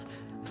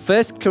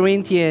1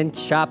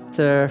 Corinthians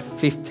chapter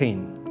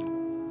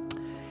 15.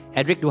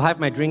 Edric, do I have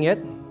my drink yet?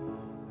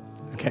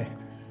 Okay.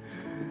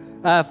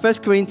 1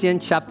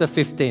 Corinthians chapter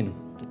 15.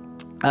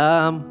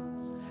 We're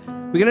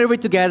going to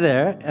read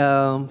together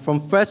from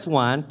verse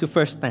 1 to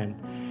verse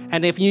 10.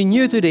 And if you're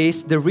new to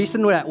this, the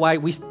reason why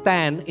we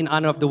stand in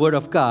honor of the Word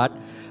of God,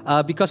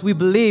 because we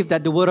believe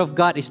that the Word of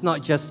God is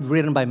not just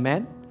written by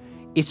man,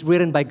 it's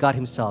written by God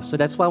Himself. So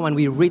that's why when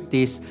we read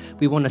this,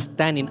 we want to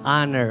stand in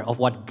honor of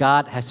what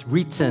God has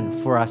written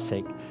for our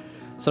sake.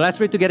 So let's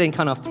read together in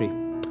count of 3.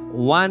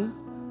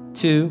 1,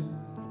 2,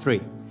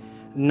 3.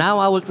 Now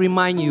I will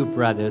remind you,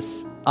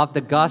 brothers, of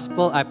the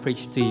gospel I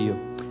preached to you,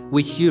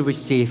 which you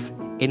received,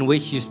 in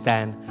which you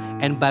stand,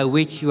 and by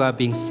which you are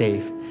being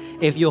saved,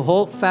 if you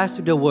hold fast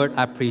to the word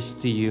I preached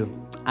to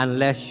you,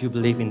 unless you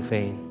believe in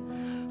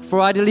vain.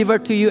 For I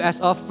delivered to you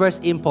as of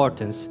first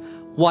importance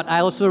what I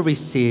also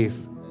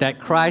received, that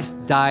Christ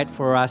died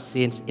for our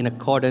sins in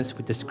accordance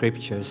with the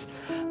Scriptures,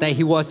 that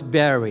He was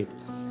buried,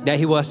 that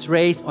He was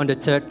raised on the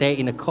third day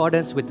in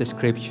accordance with the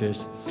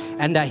Scriptures,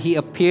 and that He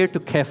appeared to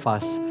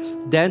Cephas,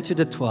 then to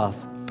the 12.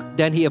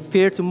 Then He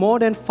appeared to more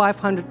than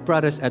 500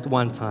 brothers at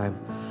one time,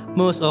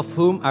 most of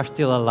whom are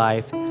still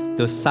alive,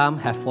 though some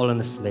have fallen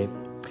asleep.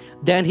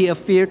 Then He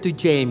appeared to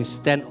James,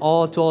 then to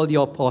all the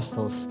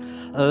apostles.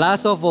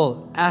 Last of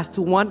all, as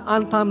to one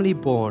untimely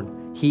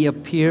born, He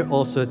appeared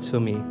also to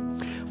me.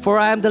 For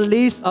I am the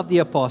least of the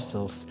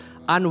apostles,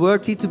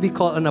 unworthy to be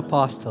called an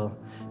apostle,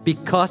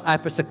 because I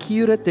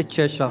persecuted the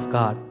church of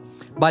God.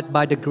 But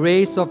by the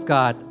grace of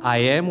God, I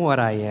am what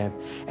I am,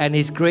 and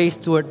His grace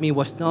toward me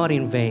was not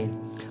in vain.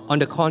 On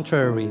the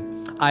contrary,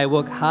 I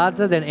worked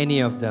harder than any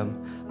of them,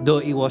 though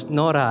it was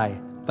not I,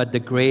 but the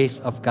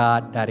grace of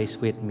God that is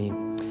with me.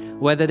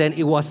 Whether then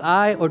it was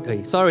I or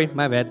they. Sorry,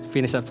 my bad.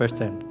 Finish at verse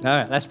 10. All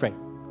right, let's pray.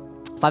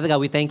 Father God,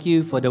 we thank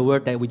you for the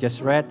word that we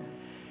just read.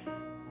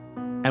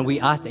 And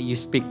we ask that you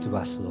speak to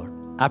us, Lord.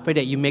 I pray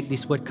that you make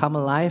this word come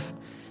alive,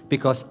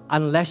 because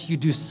unless you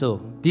do so,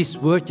 these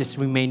words just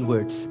remain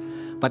words.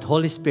 But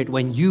Holy Spirit,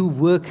 when you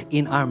work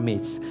in our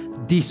midst,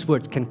 these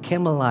words can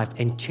come alive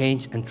and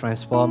change and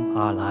transform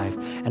our life.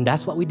 And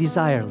that's what we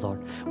desire, Lord.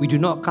 We do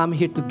not come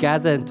here to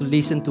gather and to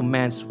listen to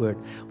man's word.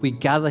 We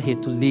gather here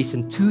to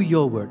listen to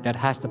your word that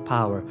has the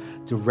power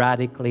to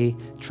radically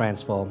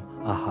transform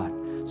our heart.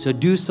 So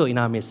do so in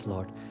our midst,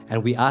 Lord.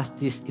 And we ask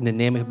this in the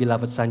name of your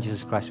beloved Son,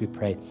 Jesus Christ, we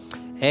pray.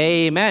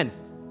 Amen.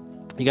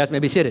 You guys may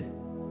be seated.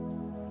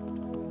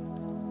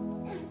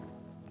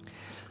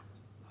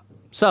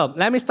 So,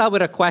 let me start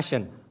with a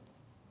question.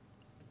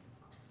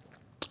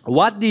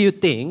 What do you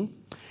think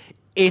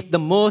is the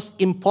most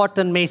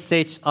important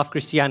message of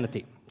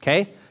Christianity?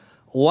 Okay?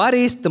 What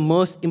is the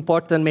most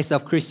important message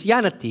of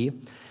Christianity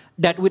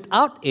that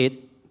without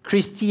it,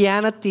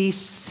 Christianity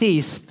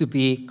ceases to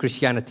be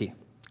Christianity?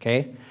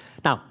 Okay?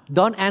 Now,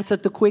 don't answer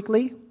too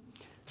quickly.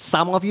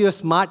 Some of you are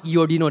smart, you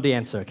already know the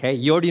answer, okay?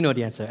 You already know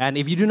the answer. And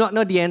if you do not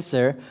know the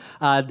answer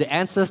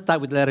starts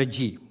with letter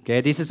G,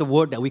 okay? This is a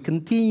word that we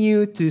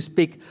continue to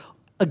speak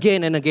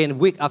again and again,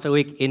 week after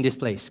week in this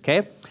place,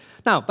 okay?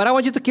 Now, but I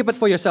want you to keep it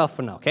for yourself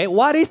for now, okay?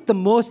 What is the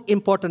most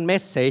important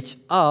message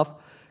of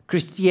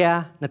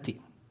Christianity?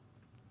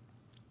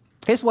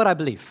 Here's what I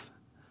believe.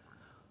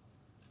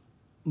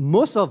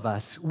 Most of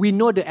us, we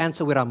know the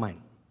answer with our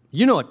mind.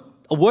 You know it.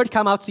 A word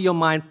come out to your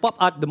mind, pop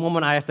out the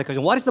moment I ask the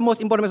question. What is the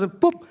most important message?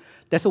 Poop!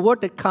 There's a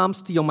word that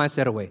comes to your mind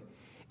straight away.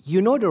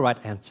 You know the right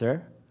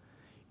answer.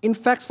 In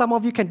fact, some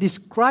of you can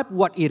describe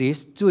what it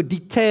is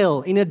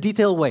in a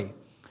detailed way.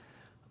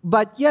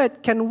 But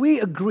yet, can we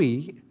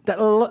agree that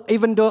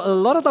even though a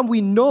lot of time we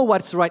know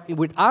what's right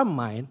with our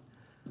mind,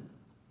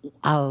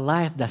 our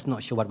life does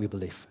not show what we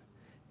believe?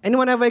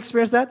 Anyone ever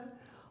experienced that?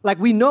 Like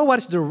we know what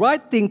is the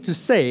right thing to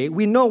say,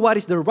 we know what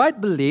is the right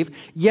belief,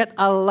 yet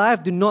our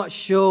life do not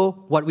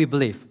show what we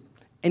believe.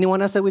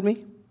 Anyone else say with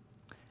me?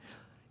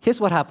 Here's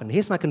what happened.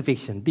 Here's my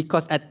conviction.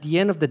 Because at the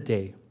end of the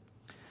day,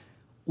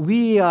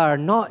 we are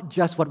not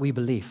just what we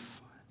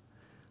believe.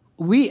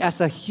 We as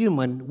a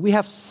human, we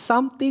have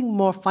something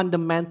more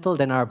fundamental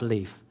than our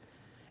belief.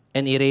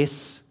 And it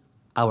is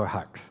our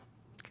heart.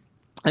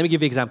 Let me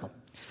give you an example.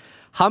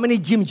 How many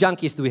gym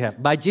junkies do we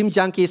have? By gym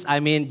junkies,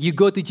 I mean you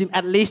go to gym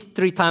at least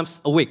 3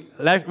 times a week.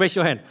 Raise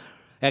your hand.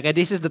 Okay,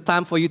 this is the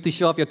time for you to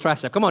show off your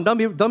tricep. Come on,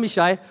 don't be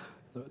shy.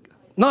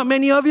 Not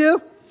many of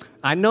you?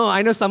 I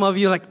know some of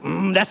you are like,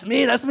 that's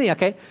me,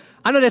 okay?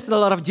 I know there's a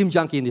lot of gym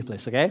junkie in this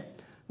place, okay?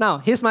 Now,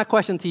 here's my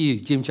question to you,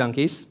 gym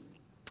junkies,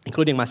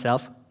 including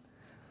myself.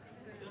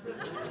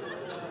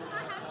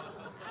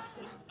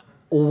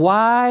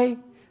 Why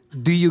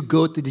do you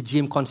go to the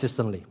gym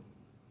consistently?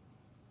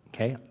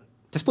 Okay?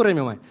 Just put it in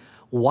your mind.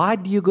 Why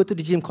do you go to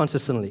the gym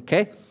consistently?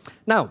 Okay?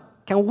 Now,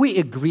 can we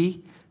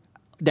agree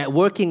that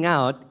working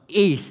out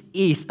is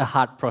a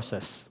hard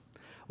process?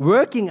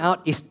 Working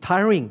out is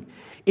tiring.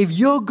 If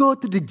you go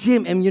to the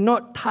gym and you're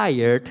not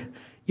tired,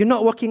 you're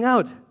not working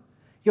out.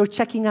 You're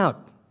checking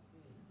out.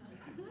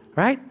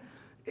 Right?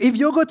 If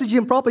you go to the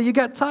gym properly, you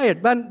get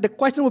tired. But the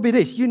question will be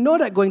this. You know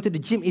that going to the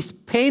gym is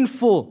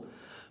painful.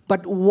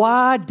 But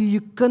why do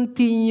you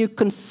continue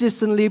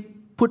consistently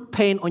put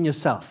pain on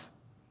yourself.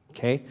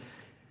 Okay?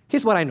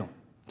 Here's what I know.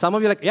 Some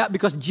of you are like, yeah,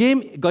 because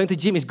going to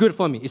gym is good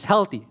for me. It's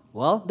healthy.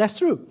 Well, that's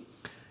true.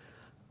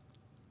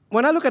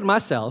 When I look at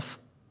myself,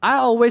 I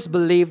always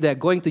believe that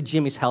going to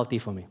gym is healthy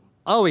for me.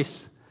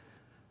 Always.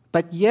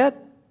 But yet,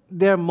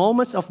 there are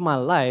moments of my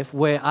life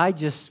where I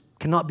just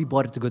cannot be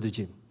bothered to go to the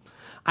gym.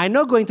 I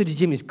know going to the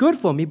gym is good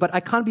for me, but I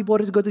can't be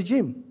bothered to go to the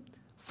gym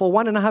for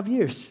 1.5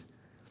 years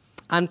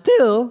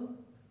until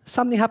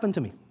something happened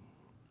to me.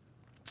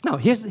 Now,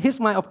 here's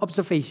my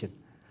observation.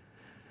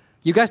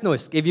 You guys know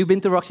this. If you've been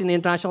to Rock City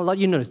International a lot,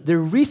 you know this. The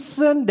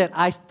reason that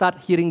I start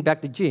hitting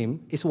back the gym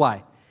is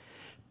why?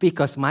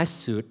 Because my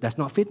suit does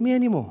not fit me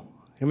anymore.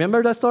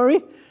 Remember that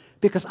story?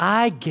 Because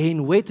I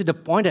gained weight to the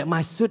point that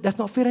my suit does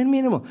not fit me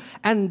anymore.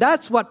 And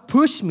that's what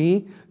pushed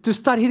me to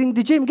start hitting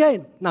the gym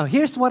again. Now,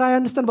 here's what I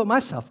understand about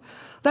myself.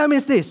 That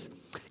means this.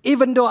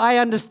 Even though I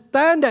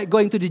understand that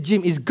going to the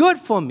gym is good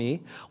for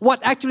me, what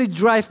actually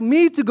drives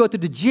me to go to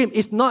the gym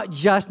is not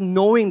just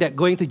knowing that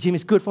going to the gym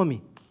is good for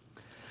me.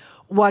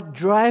 What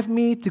drives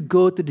me to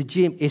go to the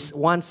gym is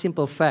one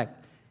simple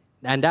fact.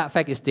 And that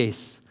fact is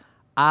this.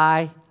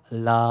 I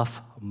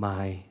love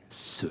my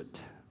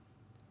suit.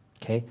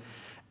 Okay?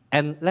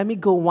 And let me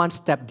go one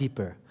step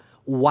deeper.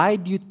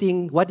 What do you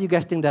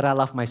guys think that I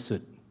love my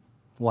suit?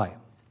 Why?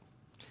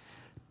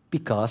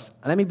 Because,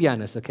 let me be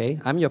honest, okay?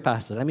 I'm your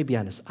pastor, let me be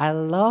honest. I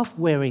love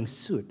wearing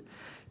suit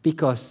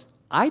because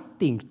I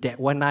think that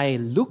when I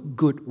look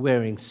good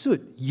wearing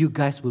suit, you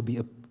guys will be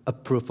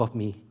approve of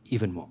me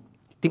even more.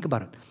 Think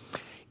about it.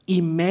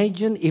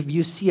 Imagine if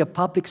you see a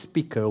public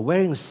speaker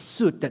wearing a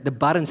suit that the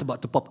button is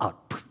about to pop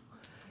out.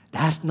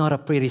 That's not a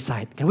pretty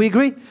sight. Can we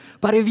agree?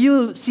 But if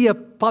you see a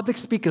public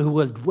speaker who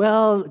was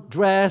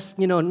well-dressed,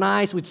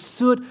 nice with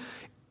suit,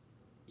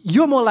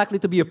 you're more likely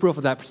to be approved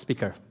of that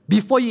speaker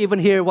before you even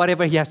hear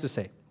whatever he has to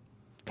say.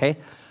 Okay?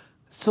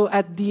 So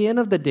at the end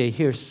of the day,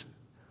 here's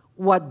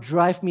what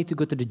drives me to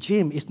go to the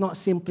gym is not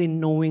simply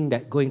knowing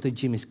that going to the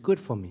gym is good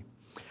for me.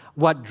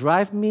 What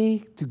drives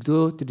me to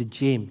go to the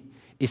gym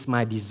is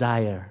my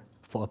desire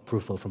for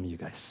approval from you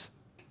guys.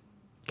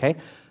 Okay?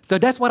 So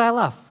that's what I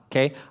love.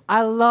 Okay?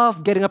 I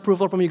love getting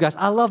approval from you guys.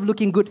 I love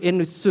looking good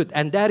in a suit,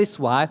 and that is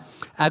why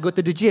I go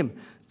to the gym.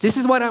 This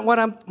is what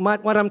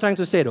I'm trying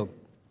to say, though.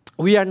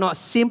 We are not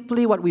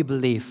simply what we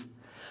believe,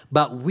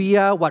 but we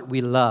are what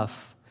we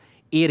love.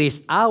 It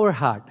is our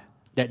heart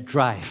that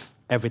drives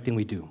everything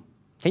we do.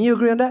 Can you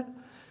agree on that?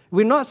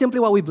 We're not simply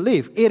what we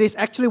believe. It is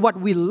actually what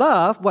we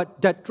love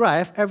that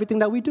drives everything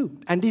that we do.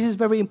 And this is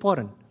very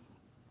important.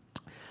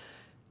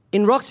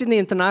 In Rock City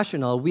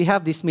International, we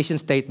have this mission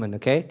statement,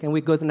 okay? Can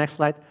we go to the next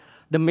slide?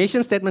 The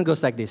mission statement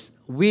goes like this.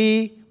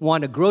 We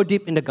want to grow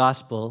deep in the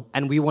gospel,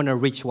 and we want to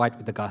reach wide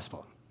with the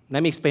gospel.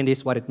 Let me explain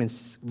this, what it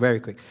means very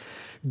quick.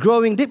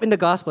 Growing deep in the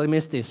gospel, it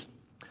means this,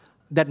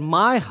 that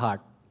my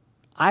heart,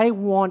 I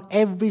want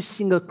every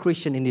single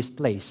Christian in this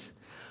place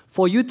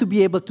for you to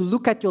be able to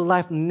look at your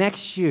life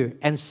next year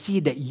and see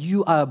that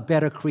you are a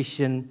better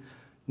Christian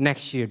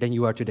next year than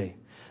you are today.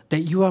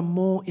 That you are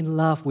more in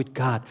love with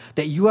God,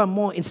 that you are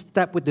more in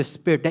step with the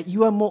Spirit, that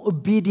you are more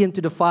obedient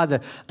to the Father,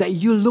 that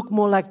you look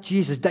more like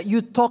Jesus, that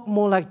you talk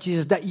more like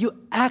Jesus, that you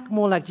act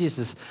more like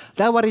Jesus.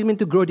 That's what it means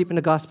to grow deep in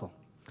the gospel.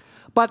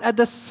 But at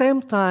the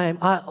same time,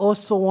 I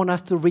also want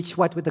us to reach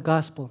wide with the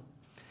gospel.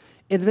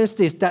 It means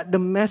this, that the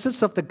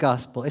message of the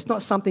gospel is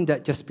not something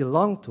that just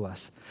belongs to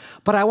us.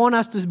 But I want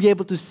us to be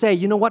able to say,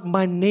 you know what,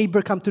 my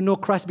neighbor come to know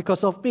Christ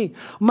because of me.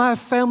 My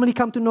family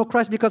come to know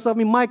Christ because of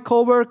me. My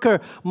coworker,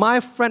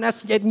 my friend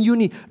at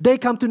uni, they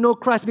come to know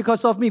Christ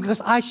because of me, because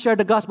I share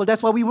the gospel.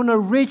 That's why we want to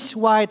reach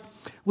wide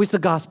with the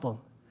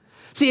gospel.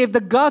 See, if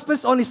the gospel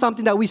is only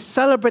something that we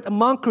celebrate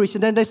among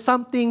Christians, then there's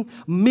something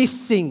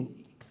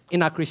missing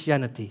in our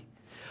Christianity.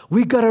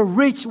 We got to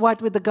reach wide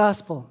with the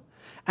gospel.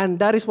 And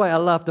that is why I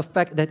love the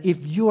fact that if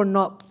you're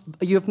not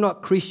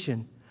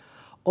Christian,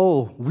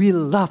 we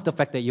love the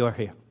fact that you're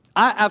here.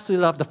 I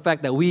absolutely love the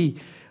fact that we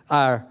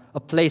are a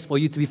place for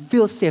you to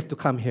feel safe to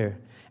come here.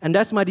 And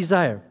that's my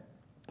desire.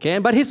 Okay,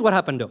 but here's what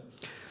happened though.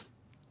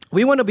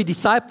 We want to be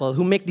disciples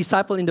who make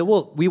disciples in the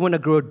world. We want to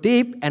grow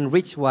deep and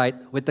reach wide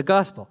with the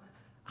gospel.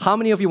 How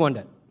many of you want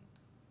that?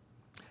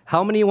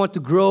 How many want to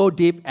grow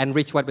deep and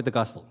reach wide with the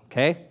gospel?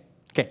 Okay.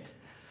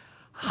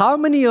 How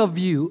many of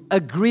you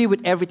agree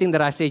with everything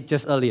that I said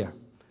just earlier,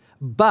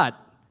 but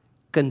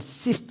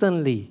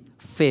consistently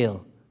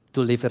fail to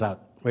live it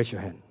out? Raise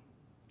your hand.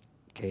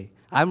 Okay.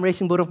 I'm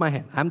raising both of my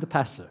hands. I'm the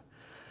pastor.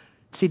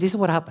 See, this is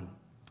what happened.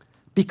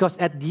 Because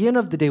at the end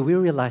of the day, we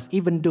realize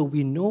even though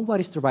we know what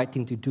is the right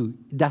thing to do,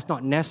 it does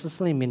not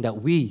necessarily mean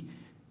that we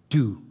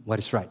do what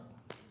is right.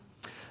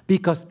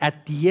 Because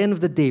at the end of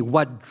the day,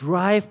 what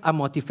drives our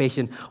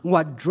motivation,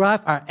 what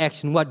drives our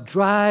action, what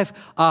drives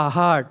our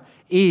heart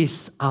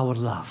is our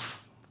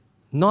love,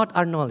 not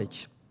our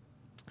knowledge.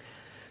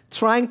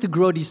 Trying to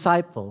grow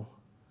disciple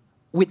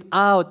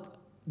without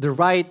the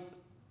right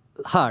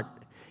heart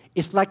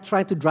is like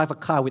trying to drive a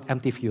car with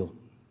empty fuel.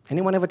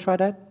 Anyone ever try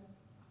that?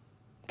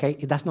 Okay,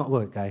 it does not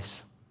work,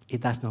 guys.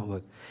 It does not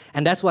work.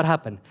 And that's what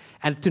happened.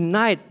 And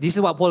tonight, this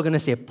is what Paul is going to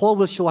say. Paul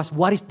will show us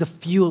what is the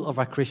fuel of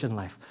our Christian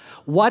life.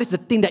 What is the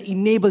thing that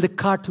enables the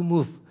car to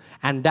move?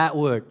 And that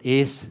word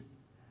is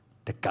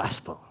the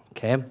gospel.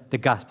 Okay? The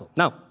gospel.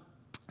 Now,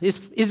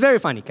 it's very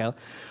funny, Cal.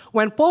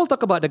 When Paul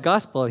talked about the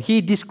gospel,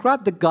 he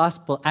described the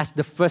gospel as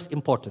the first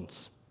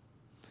importance.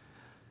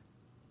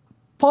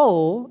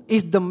 Paul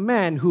is the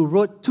man who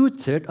wrote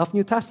 2/3 of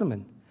New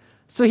Testament.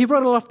 So he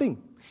wrote a lot of things.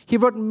 He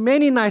wrote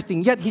many nice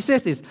things. Yet he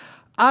says this,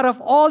 out of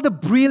all the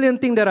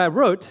brilliant things that I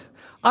wrote,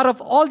 out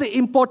of all the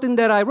important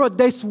that I wrote,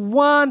 there's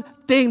one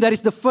thing that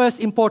is the first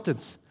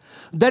importance.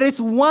 There is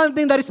one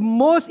thing that is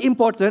most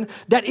important,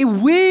 that if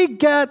we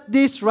get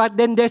this right,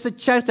 then there's a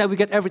chance that we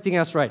get everything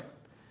else right.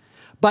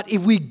 But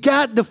if we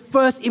get the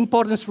first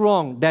importance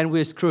wrong, then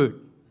we're screwed.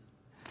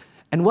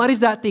 And what is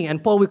that thing?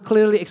 And Paul will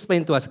clearly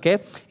explain to us, okay?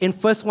 In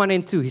verse 1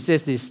 and 2, he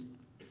says this.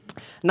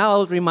 Now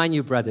I'll remind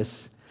you,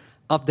 brothers,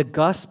 of the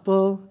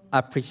gospel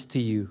I preached to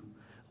you,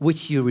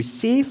 which you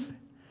receive,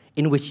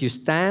 in which you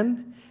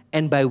stand,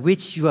 and by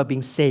which you are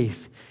being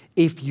saved,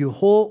 if you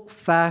hold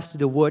fast to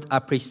the word I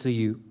preached to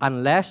you,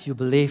 unless you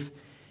believe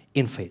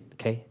in faith,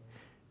 okay?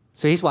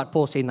 So here's what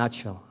Paul says in a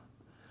nutshell.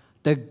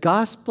 The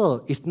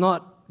gospel is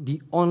not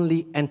the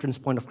only entrance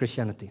point of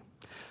Christianity.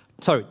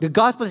 The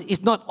gospel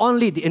is not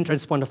only the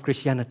entrance point of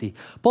Christianity.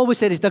 Paul will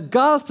say this, the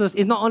gospel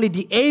is not only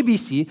the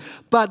ABC,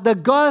 but the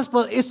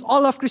gospel is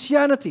all of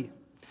Christianity.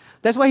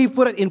 That's why he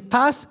put it in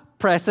past,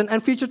 present,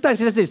 and future tense.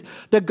 He says this,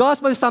 the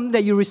gospel is something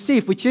that you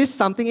receive, which is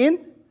something in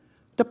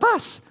the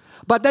past.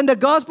 But then the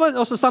gospel is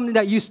also something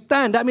that you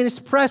stand, that means it's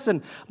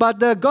present.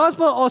 But the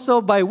gospel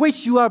also by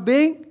which you are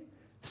being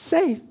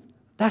saved,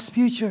 that's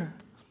future.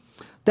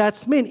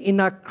 That means in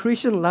our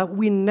Christian life,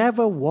 we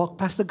never walk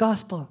past the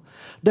gospel.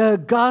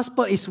 The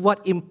gospel is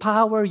what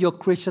empowers your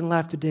Christian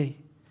life today.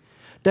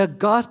 The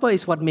gospel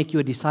is what makes you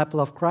a disciple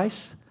of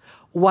Christ,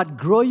 what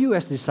grows you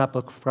as a disciple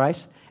of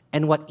Christ,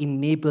 and what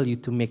enables you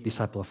to make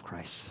disciple of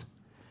Christ.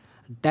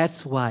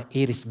 That's why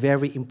it is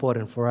very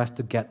important for us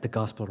to get the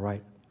gospel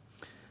right.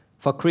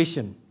 For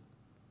Christian,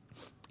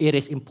 it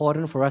is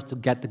important for us to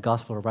get the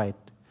gospel right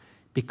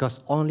because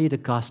only the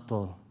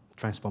gospel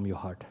transforms your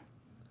heart.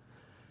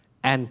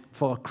 And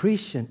for a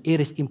Christian,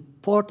 it is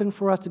important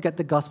for us to get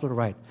the gospel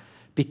right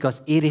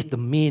because it is the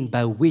means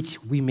by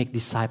which we make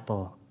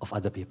disciples of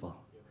other people.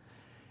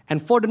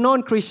 And for the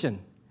non-Christian,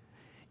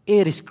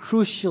 it is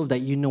crucial that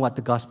you know what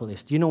the gospel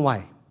is. Do you know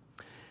why?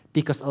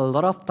 Because a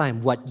lot of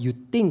time, what you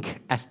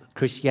think as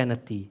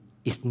Christianity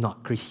is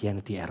not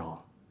Christianity at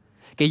all.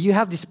 Okay, you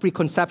have this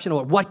preconception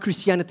of what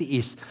Christianity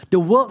is. The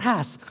world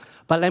has.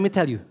 But let me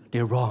tell you,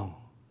 they're wrong.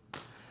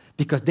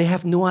 Because they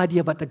have no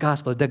idea about the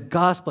gospel. The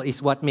gospel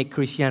is what makes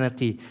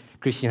Christianity,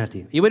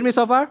 Christianity. You with me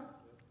so far?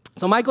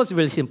 So my goal is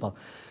really simple.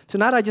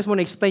 Tonight I just want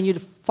to explain you the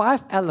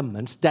 5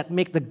 elements that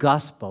make the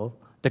gospel,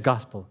 the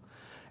gospel.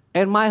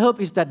 And my hope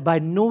is that by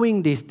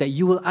knowing this, that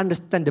you will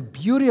understand the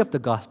beauty of the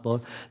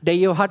gospel, that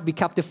your heart be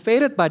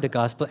captivated by the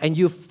gospel, and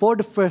you, for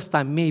the first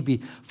time, maybe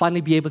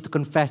finally be able to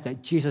confess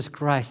that Jesus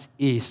Christ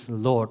is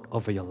Lord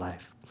over your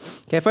life.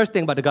 Okay, first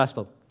thing about the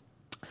gospel.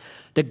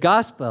 The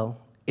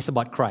gospel is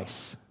about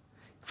Christ.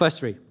 Verse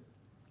 3.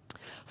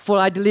 For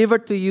I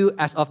delivered to you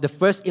as of the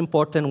first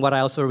important what I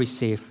also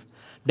received,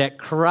 that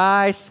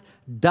Christ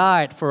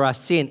died for our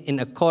sin in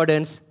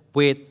accordance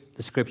with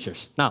the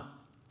Scriptures. Now,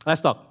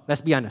 let's talk.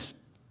 Let's be honest.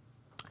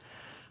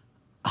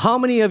 How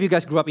many of you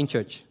guys grew up in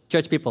church?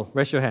 Church people,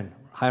 raise your hand.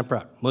 High and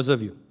proud. Most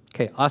of you.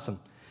 Okay, awesome.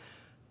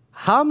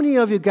 How many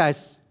of you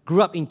guys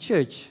grew up in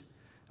church,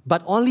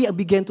 but only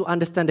began to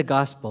understand the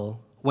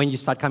gospel when you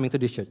start coming to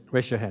this church?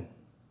 Raise your hand.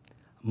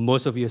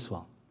 Most of you as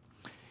well.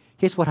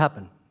 Here's what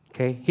happened.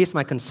 Okay, here's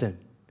my concern.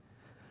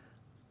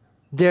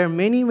 There are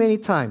many, many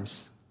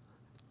times,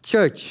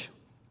 church,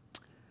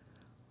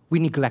 we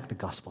neglect the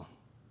gospel.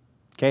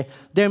 Okay,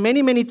 there are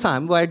many, many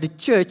times where the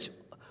church,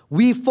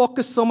 we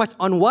focus so much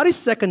on what is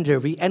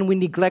secondary and we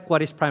neglect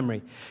what is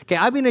primary. Okay,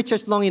 I've been in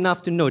church long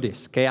enough to know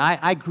this. Okay,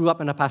 I grew up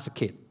in a pastor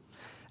kid.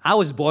 I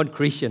was born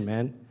Christian,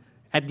 man.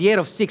 At the age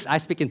of 6, I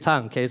speak in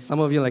tongue. Okay, some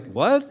of you are like,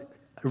 what?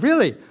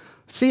 Really?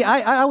 See,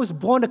 I was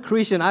born a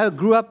Christian. I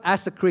grew up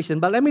as a Christian.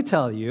 But let me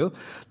tell you,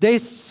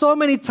 there's so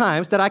many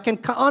times that I can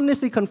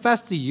honestly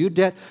confess to you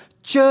that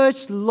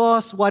church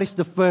lost what is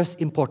the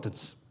first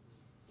importance.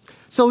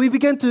 So we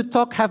began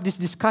to have this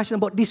discussion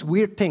about this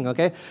weird thing,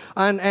 okay?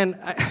 And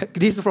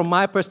this is from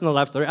my personal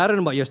life story. I don't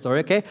know about your story,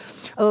 okay?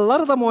 A lot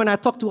of them when I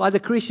talk to other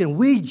Christians,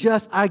 we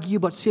just argue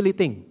about silly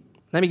things.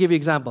 Let me give you an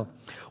example.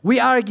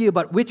 We argue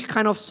about which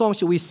kind of song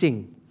should we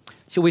sing.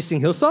 Should we sing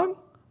Hillsong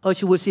or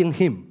should we sing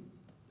hymn?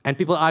 And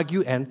people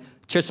argue and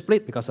church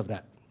split because of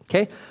that,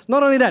 okay?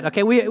 Not only that,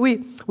 okay,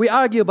 we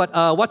argue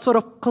about what sort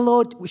of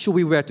clothes should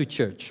we wear to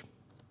church.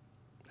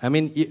 I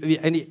mean,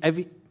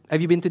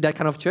 have you been to that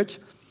kind of church?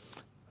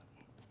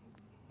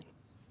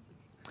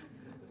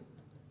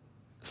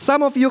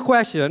 Some of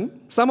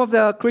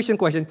the Christian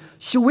question,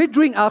 should we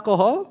drink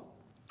alcohol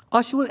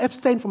or should we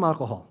abstain from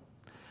alcohol?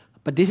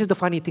 But this is the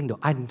funny thing though,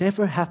 I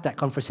never have that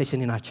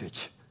conversation in our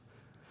church.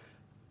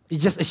 You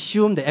just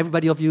assume that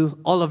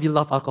all of you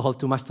love alcohol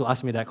too much to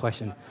ask me that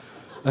question.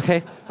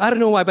 Okay? I don't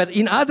know why, but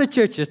in other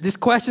churches, this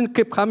question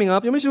kept coming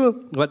up. I'm sure,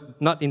 but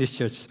not in this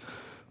church.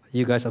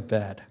 You guys are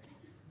bad.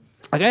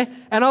 Okay?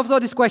 And also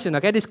this question,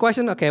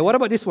 what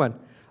about this one?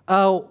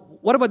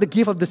 What about the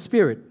gift of the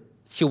Spirit?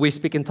 Should we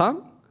speak in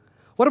tongue?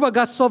 What about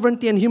God's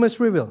sovereignty and human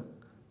free will?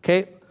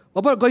 Okay? What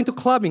about going to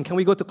clubbing? Can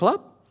we go to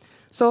club?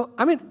 So,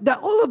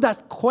 all of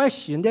that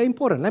question, they're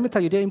important. Let me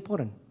tell you, they're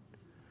important.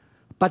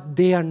 But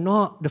they are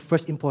not the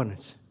first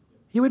importance.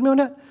 You with me on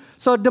that?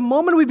 So the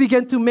moment we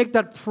begin to make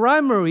that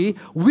primary,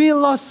 we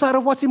lost sight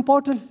of what's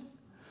important.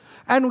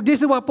 And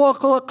this is what Paul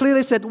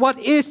clearly said. What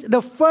is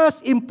the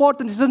first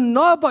importance is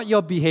not about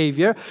your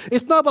behavior.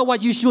 It's not about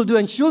what you should do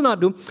and should not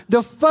do.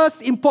 The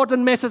first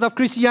important message of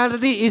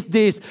Christianity is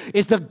this.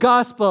 It's the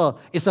gospel.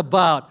 It's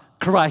about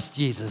Christ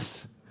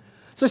Jesus.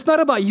 So it's not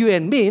about you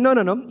and me.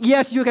 No.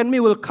 Yes, you and me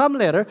will come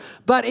later.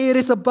 But it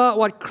is about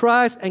what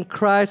Christ and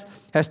Christ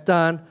has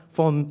done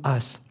for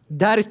us.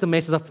 That is the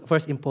message of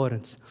first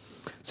importance.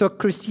 So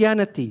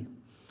Christianity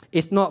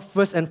is not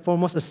first and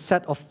foremost a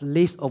set of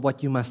lists of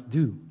what you must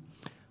do.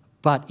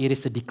 But it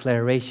is a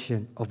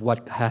declaration of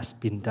what has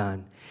been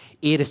done.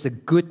 It is the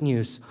good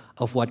news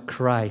of what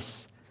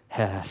Christ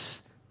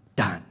has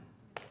done.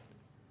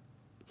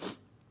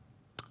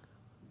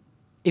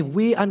 If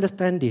we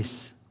understand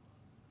this,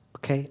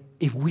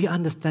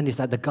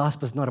 that the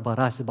gospel is not about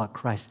us, it's about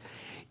Christ,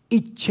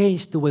 it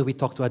changed the way we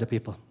talk to other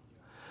people.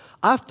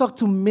 I've talked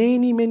to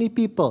many, many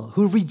people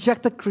who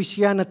rejected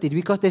Christianity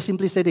because they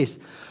simply say this,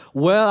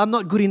 well, I'm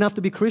not good enough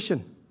to be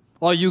Christian.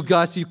 Or you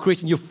guys, you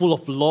Christian, you're full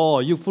of law,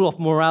 you're full of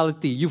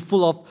morality, you're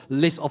full of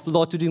list of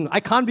law to do. I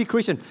can't be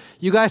Christian.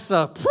 You guys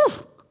are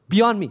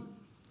beyond me.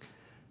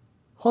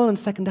 Hold on a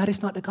second, that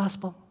is not the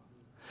gospel.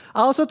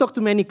 I also talk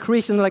to many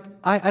Christians like,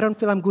 I don't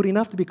feel I'm good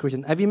enough to be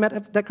Christian. Have you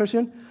met that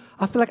Christian?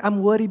 I feel like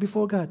I'm worthy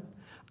before God.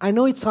 I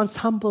know it sounds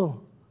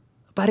humble,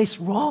 but it's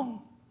wrong.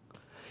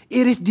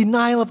 It is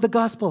denial of the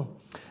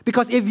gospel.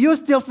 Because if you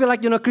still feel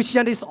like,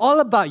 Christianity is all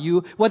about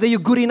you, whether you're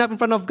good enough in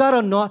front of God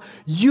or not,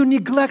 you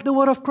neglect the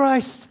word of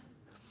Christ.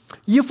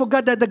 You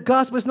forgot that the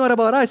gospel is not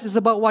about us. It's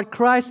about what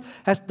Christ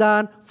has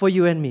done for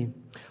you and me.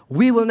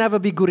 We will never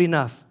be good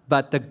enough,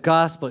 but the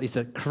gospel is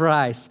that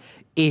Christ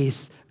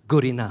is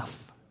good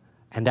enough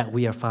and that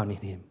we are found in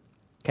Him.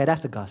 Okay,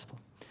 that's the gospel.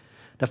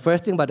 The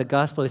first thing about the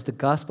gospel is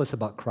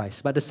about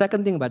Christ. But the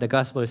second thing about the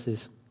gospel is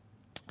this.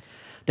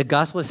 The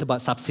gospel is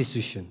about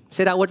substitution.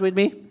 Say that word with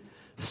me.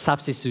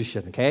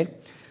 Substitution, okay?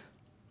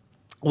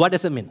 What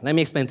does it mean? Let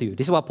me explain to you.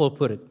 This is what Paul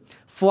put it.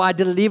 For I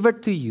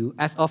delivered to you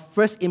as of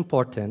first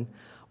importance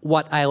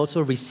what I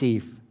also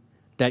received,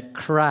 that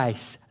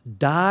Christ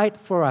died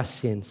for our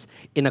sins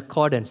in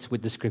accordance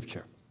with the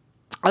Scripture.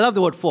 I love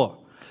the word for.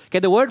 Okay,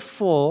 the word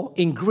for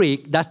in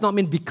Greek does not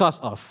mean because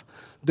of.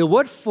 The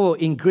word for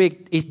in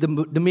Greek is the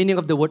meaning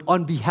of the word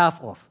on behalf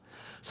of.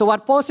 So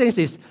what Paul says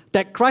is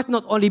that Christ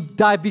not only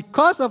died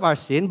because of our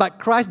sin, but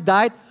Christ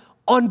died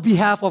on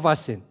behalf of our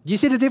sin. Do you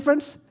see the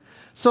difference?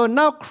 So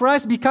now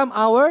Christ become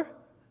our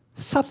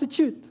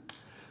substitute.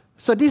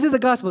 So this is the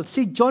gospel.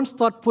 See, John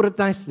Stott put it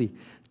nicely.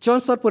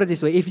 John Stott put it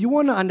this way. If you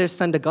want to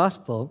understand the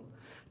gospel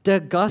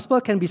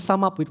can be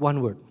summed up with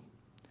one word.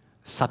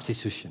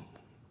 Substitution.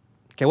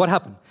 Okay, what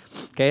happened?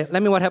 Okay,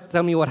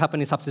 tell me what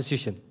happened in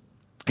substitution.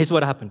 Here's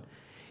what happened.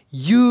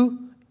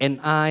 You and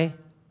I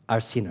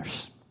are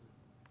sinners.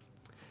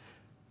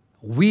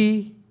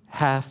 We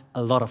have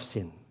a lot of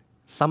sin.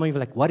 Some of you are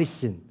like, what is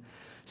sin?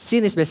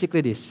 Sin is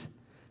basically this.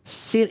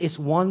 Sin is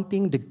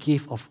wanting the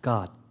gift of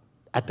God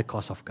at the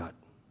cost of God.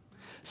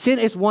 Sin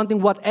is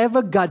wanting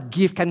whatever God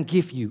can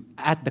give you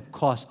at the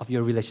cost of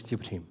your relationship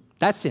with Him.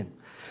 That's sin.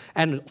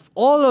 And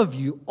all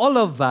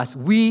of us,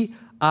 we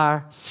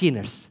are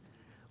sinners.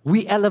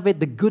 We elevate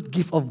the good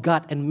gift of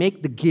God and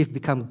make the gift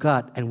become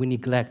God, and we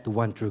neglect the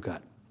one true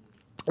God.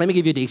 Let me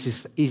give you the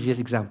easiest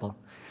example.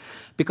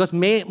 Because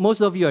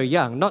most of you are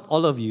young, not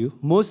all of you,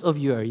 most of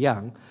you are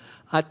young.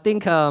 I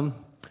think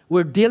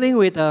we're dealing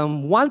with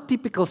one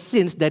typical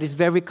sin that is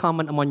very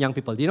common among young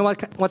people. Do you know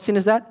what sin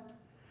is that?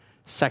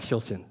 Sexual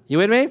sin. You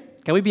with me?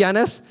 Can we be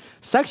honest?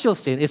 Sexual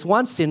sin is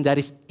one sin that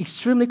is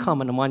extremely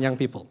common among young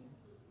people.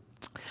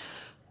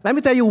 Let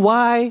me tell you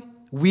why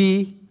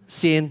we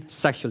sin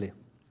sexually.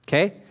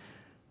 Okay?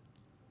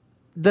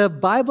 The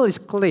Bible is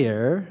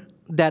clear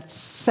that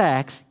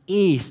sex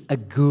is a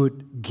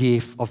good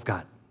gift of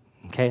God.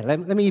 Okay? Let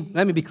me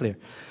be clear.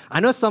 I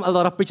know a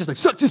lot of preachers like,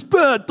 sex is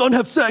bad, don't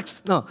have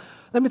sex. No.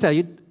 Let me tell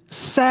you,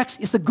 sex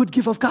is a good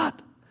gift of God.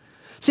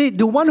 See,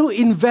 the one who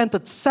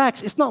invented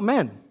sex is not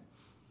man.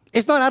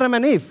 It's not Adam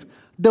and Eve.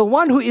 The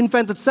one who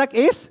invented sex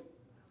is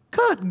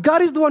God.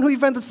 God is the one who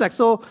invented sex.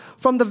 So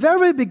from the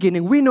very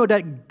beginning, we know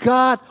that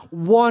God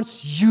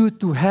wants you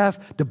to have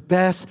the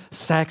best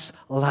sex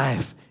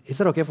life. Is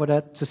it okay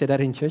to say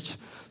that in church?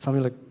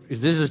 Something like, is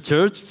this a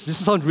church?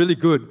 This sounds really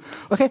good.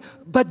 Okay,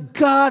 but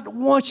God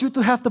wants you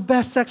to have the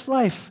best sex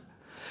life.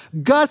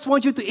 God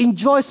wants you to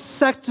enjoy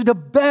sex to the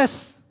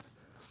best.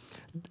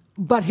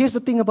 But here's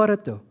the thing about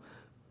it though.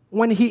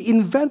 when he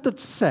invented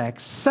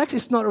sex, sex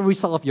is not a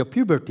result of your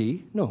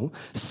puberty. No.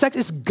 Sex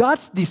is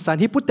God's design.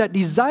 He put that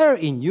desire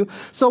in you.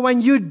 So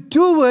when you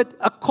do it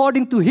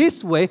according to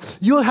his way,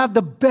 you'll have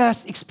the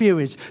best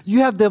experience. You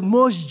have the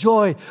most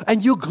joy,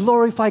 and you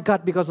glorify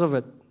God because of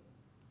it.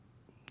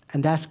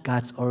 And that's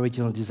God's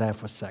original desire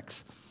for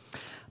sex.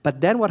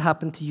 But then what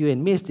happened to you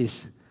and me is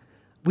this.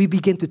 We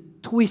begin to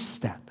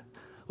twist that.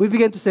 We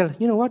begin to say,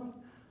 you know what?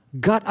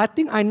 God, I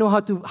think I know how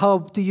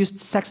to use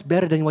sex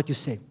better than what you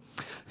say.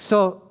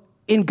 So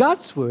in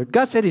God's word,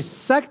 God said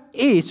sex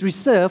is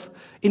reserved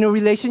in a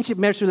relationship,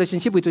 marriage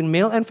relationship between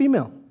male and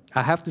female.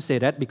 I have to say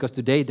that because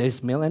today there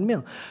is male and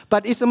male.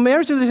 But it's a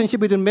marriage relationship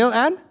between male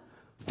and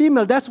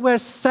female. That's where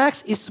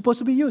sex is supposed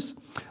to be used.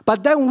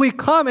 But then we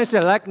come and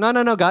say, like,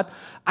 no, God,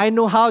 I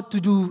know how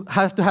to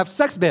have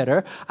sex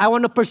better. I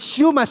want to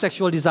pursue my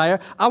sexual desire.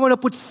 I want to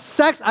put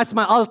sex as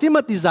my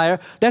ultimate desire.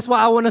 That's why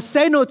I want to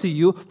say no to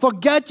you.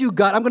 Forget you,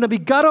 God. I'm going to be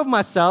God of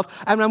myself,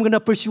 and I'm going to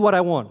pursue what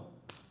I want.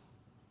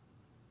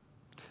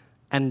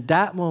 And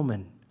that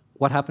moment,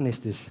 what happened is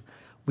this.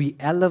 We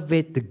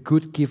elevate the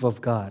good gift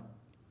of God,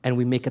 and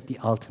we make it the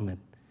ultimate,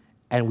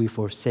 and we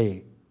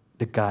forsake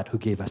the God who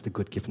gave us the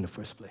good gift in the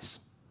first place.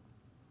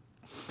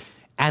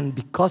 And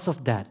because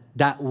of that,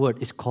 that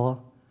word is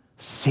called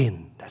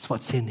sin. That's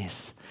what sin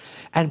is.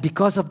 And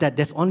because of that,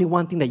 there's only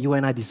one thing that you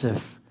and I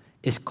deserve.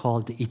 It's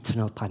called the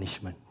eternal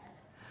punishment.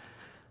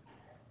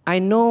 I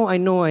know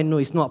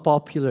it's not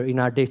popular in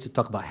our days to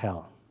talk about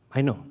hell.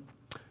 I know.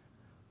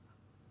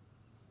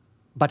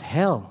 But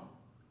hell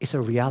is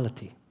a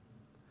reality.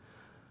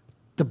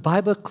 The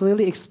Bible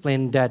clearly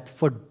explains that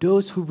for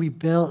those who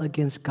rebel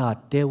against God,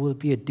 there will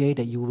be a day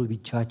that you will be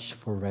judged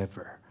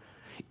forever.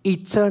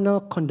 Eternal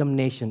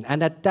condemnation.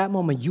 And at that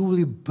moment, you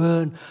will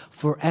burn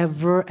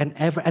forever and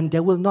ever, and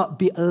there will not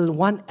be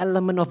one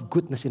element of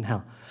goodness in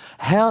hell.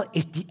 Hell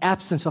is the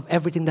absence of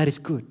everything that is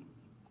good.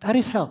 That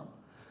is hell.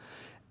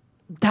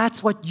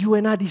 That's what you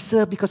and I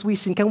deserve because we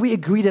sin. Can we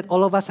agree that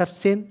all of us have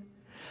sinned?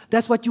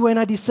 That's what you and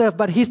I deserve.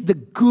 But here's the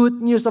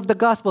good news of the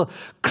gospel.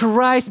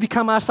 Christ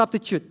became our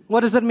substitute.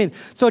 What does that mean?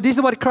 So this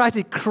is what Christ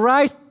did.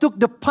 Christ took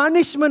the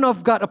punishment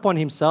of God upon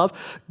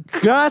himself.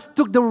 God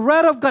took the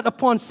wrath of God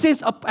upon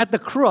sins up at the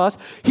cross.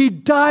 He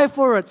died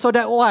for it. So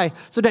that why?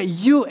 So that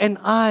you and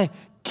I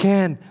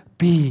can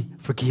be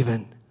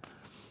forgiven.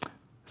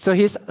 So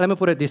let me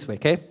put it this way,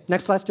 okay?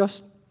 Next slide, Josh.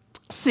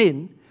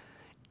 Sin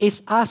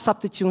is our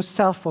substitute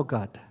self for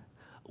God.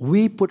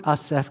 We put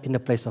ourselves in the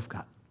place of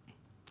God.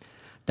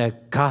 The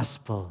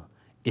gospel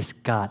is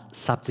God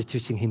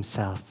substituting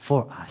himself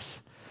for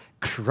us.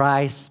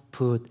 Christ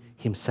put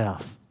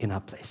himself in our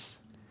place.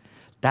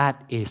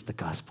 That is the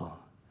gospel.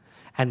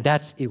 And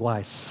that's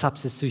why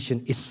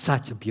substitution is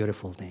such a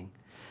beautiful thing.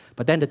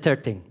 But then the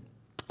third thing.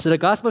 So the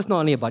gospel is not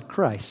only about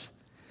Christ.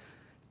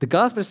 The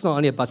gospel is not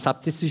only about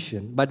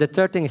substitution. But the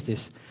third thing is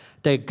this.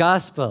 The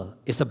gospel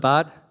is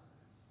about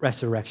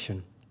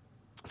resurrection.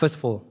 First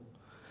of all,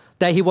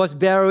 that he was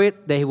buried,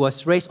 that he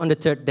was raised on the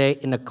third day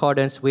in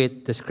accordance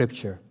with the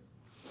scripture.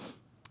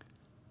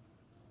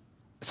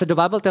 So the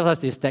Bible tells us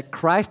this, that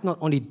Christ not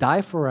only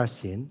died for our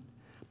sin,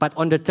 but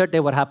on the third day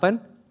what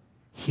happened?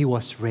 He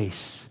was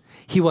raised.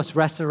 He was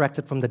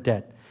resurrected from the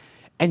dead.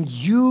 And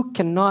you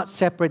cannot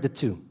separate the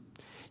two.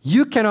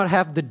 You cannot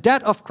have the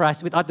death of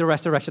Christ without the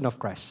resurrection of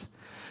Christ.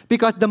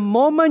 Because the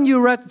moment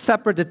you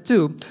separate the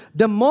two,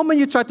 the moment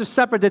you try to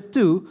separate the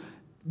two,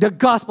 the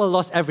gospel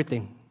lost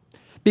everything.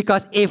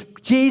 Because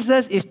if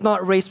Jesus is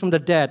not raised from the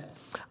dead,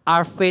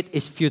 our faith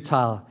is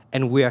futile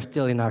and we are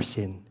still in our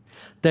sin.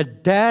 The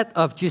death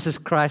of Jesus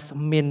Christ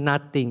means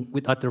nothing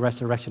without the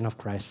resurrection of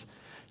Christ.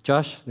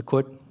 Josh, the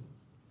quote.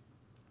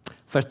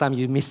 First time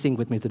you sing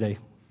with me today.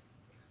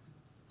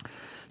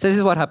 So this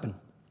is what happened.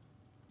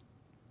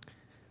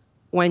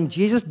 When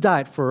Jesus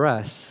died for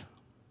us,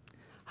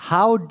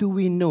 how do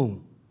we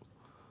know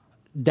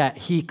that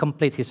he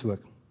completed his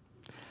work?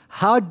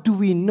 How do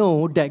we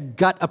know that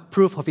God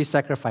approved of his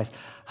sacrifice?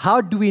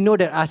 How do we know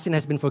that our sin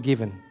has been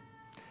forgiven?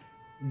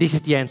 This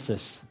is the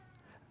answers.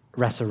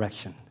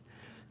 Resurrection.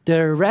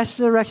 The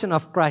resurrection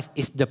of Christ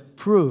is the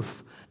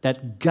proof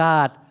that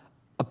God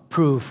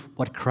approved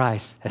what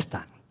Christ has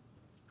done.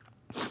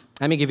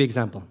 Let me give you an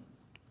example.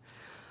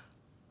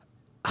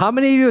 How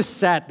many of you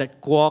said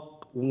that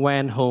Kwok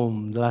went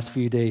home the last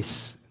few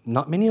days?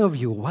 Not many of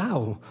you.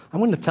 Wow. I'm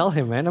going to tell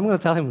him, man. I'm going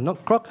to tell him.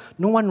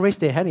 No one raised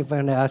their hand if I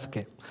ask.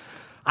 Okay.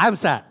 I'm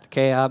sad,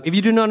 okay? If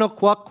you do not know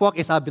Kwok, Kwok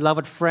is our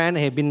beloved friend.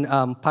 He has been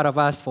part of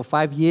us for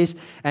 5 years,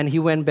 and he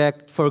went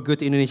back for good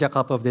to Indonesia a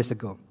couple of days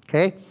ago,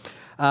 okay?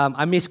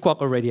 I miss Kwok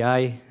already.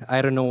 I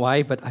don't know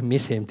why, but I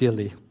miss him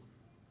dearly.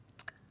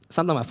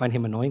 Sometimes I find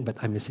him annoying, but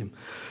I miss him.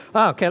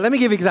 Okay, let me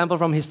give you an example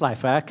from his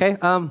life, right? Okay?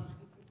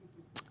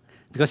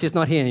 Because he's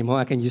not here anymore,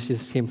 I can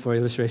use him for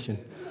illustration.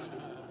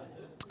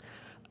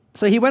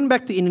 So he went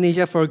back to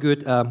Indonesia for a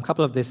good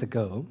couple of days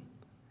ago,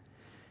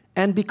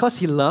 and because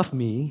he loved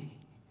me,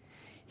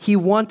 he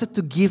wanted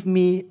to give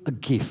me a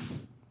gift.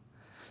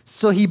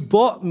 So he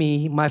bought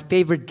me my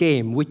favorite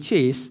game, which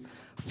is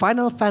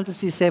Final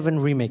Fantasy VII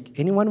Remake.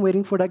 Anyone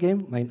waiting for that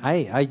game?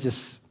 I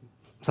just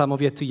Some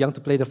of you are too young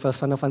to play the first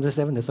Final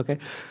Fantasy VII. That's okay.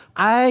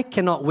 I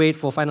cannot wait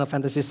for Final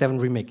Fantasy VII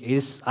Remake.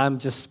 I'm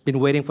just been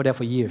waiting for that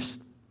for years.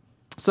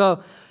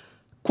 So,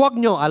 Kwok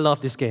knew I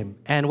love this game.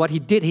 And what he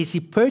did is he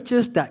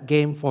purchased that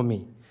game for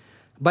me.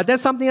 But then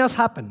something else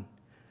happened.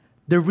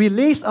 The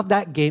release of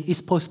that game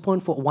is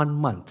postponed for 1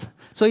 month.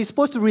 So it's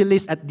supposed to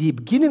release at the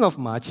beginning of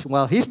March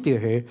while he's still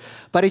here,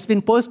 but it's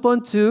been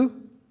postponed to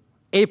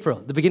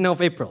April, the beginning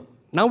of April.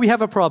 Now we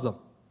have a problem.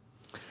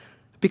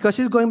 Because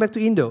he's going back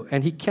to Indo,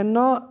 and he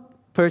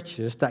cannot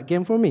purchase that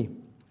game for me.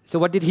 So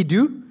what did he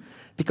do?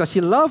 Because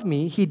he loved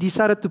me, he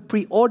decided to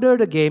pre-order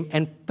the game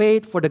and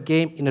paid for the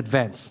game in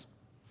advance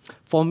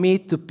for me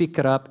to pick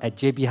it up at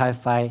JB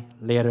Hi-Fi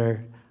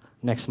later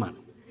next month.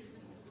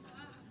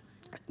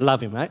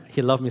 Love him, right?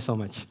 He loved me so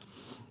much.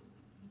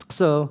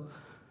 So,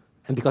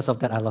 and because of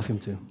that, I love him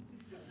too.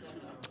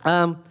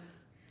 So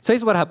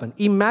here's what happened.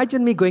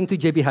 Imagine me going to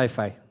JB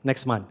Hi-Fi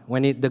next month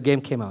when the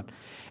game came out.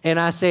 And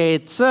I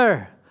said,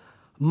 sir,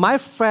 my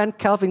friend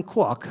Calvin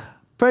Kwok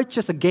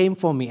purchased a game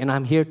for me and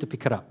I'm here to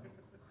pick it up.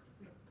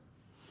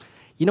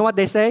 You know what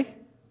they say?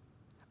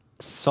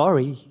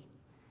 Sorry,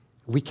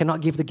 we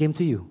cannot give the game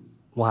to you.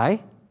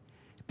 Why?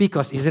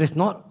 Because it is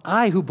not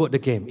I who bought the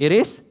game. It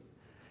is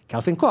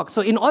Calvin Kwok.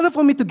 So in order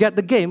for me to get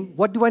the game,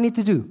 what do I need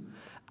to do?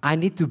 I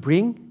need to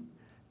bring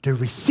the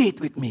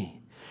receipt with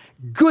me.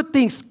 Good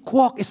things,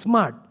 Kwok is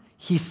smart.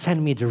 He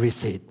sent me the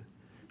receipt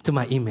to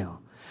my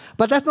email.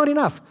 But that's not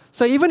enough.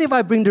 So even if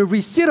I bring the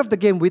receipt of the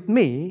game with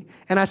me,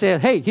 and I say,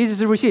 hey, here's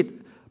the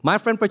receipt. My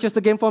friend purchased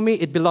the game for me,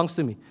 it belongs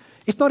to me.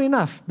 It's not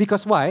enough.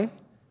 Because why?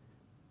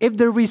 If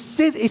the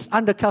receipt is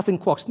under Calvin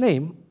Kwok's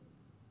name,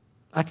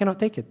 I cannot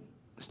take it.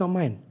 It's not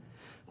mine.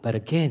 But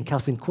again,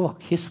 Calvin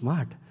Kwok, he's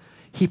smart.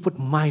 He put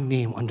my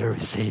name on the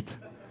receipt.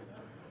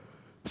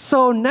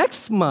 So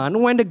next month,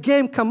 when the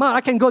game come out,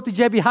 I can go to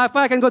JB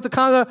Hi-Fi, I can go to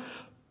counter,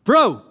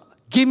 bro,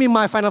 give me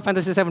my Final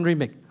Fantasy VII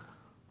Remake.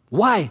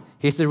 Why?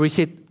 Here's the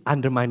receipt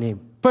under my name,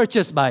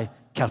 purchased by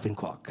Calvin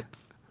Kwok.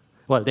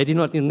 Well, they did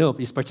not even know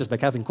it's purchased by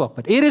Calvin Kwok,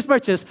 but it is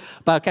purchased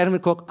by Calvin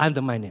Kwok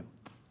under my name.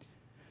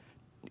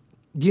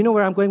 Do you know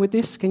where I'm going with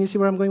this? Can you see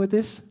where I'm going with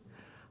this?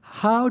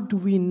 How do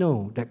we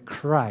know that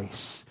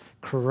Christ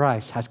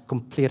has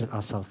completed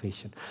our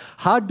salvation?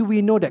 How do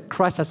we know that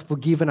Christ has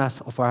forgiven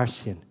us of our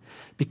sin?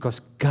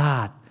 Because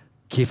God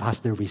gave us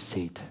the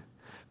receipt.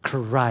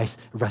 Christ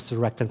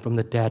resurrected from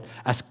the dead.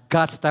 As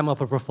God's stamp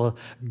of approval,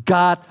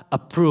 God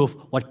approved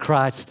what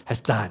Christ has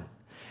done.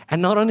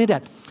 And not only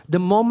that, the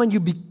moment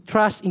you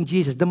trust in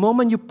Jesus, the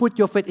moment you put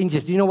your faith in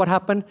Jesus, do you know what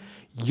happened?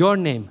 Your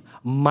name,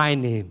 my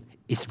name,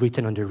 is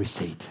written on the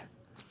receipt.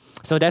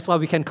 So that's why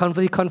we can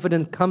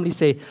confidently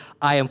say,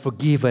 I am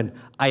forgiven,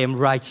 I am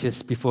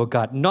righteous before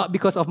God. Not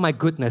because of my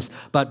goodness,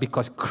 but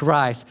because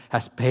Christ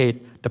has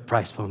paid the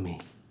price for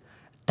me.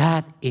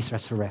 That is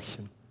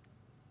resurrection.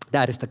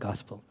 That is the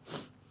gospel.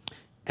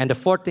 And the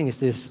fourth thing is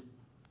this.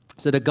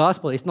 So the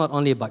gospel is not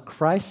only about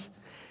Christ,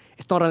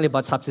 it's not only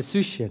about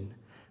substitution,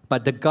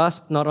 but the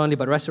gospel, not only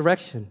about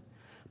resurrection,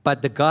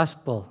 but the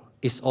gospel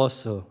is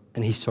also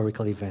an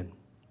historical event.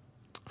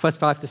 Verse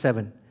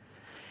 5-7.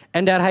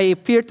 And that he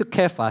appeared to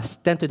Cephas,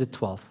 then to the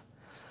 12.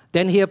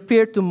 Then he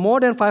appeared to more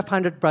than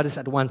 500 brothers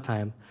at one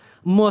time,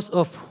 most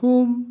of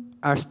whom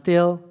are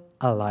still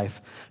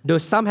alive, though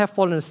some have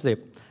fallen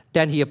asleep.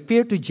 Then he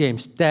appeared to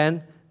James,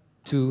 then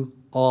to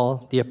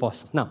all the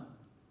apostles. Now,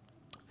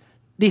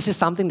 this is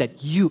something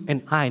that you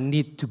and I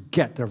need to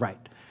get right.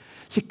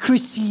 See,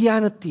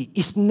 Christianity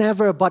is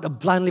never about a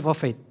blind leap of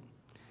faith.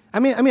 I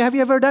mean, have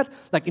you ever heard that?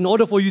 Like, in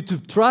order for you to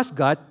trust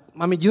God,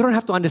 you don't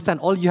have to understand.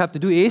 All you have to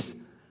do is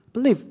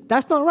believe.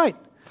 That's not right.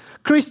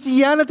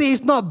 Christianity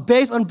is not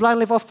based on blind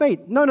leap of faith.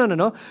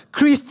 No.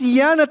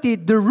 Christianity,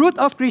 the root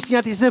of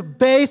Christianity is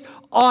based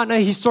on a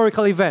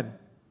historical event.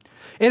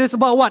 It is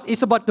about what?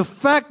 It's about the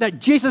fact that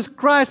Jesus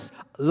Christ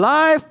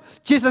lived,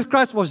 Jesus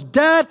Christ was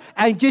dead,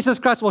 and Jesus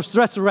Christ was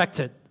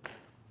resurrected.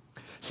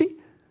 See,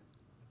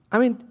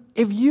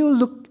 if you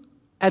look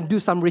and do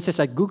some research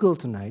at Google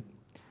tonight,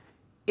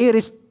 it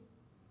is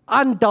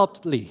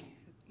undoubtedly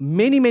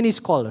many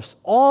scholars,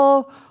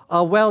 all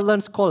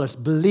well-learned scholars,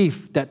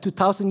 believe that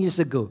 2,000 years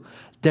ago,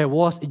 there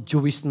was a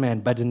Jewish man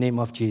by the name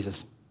of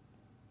Jesus.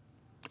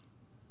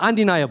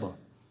 Undeniable.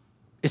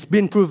 It's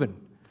been proven.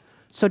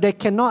 So they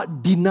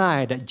cannot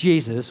deny that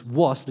Jesus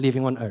was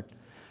living on earth.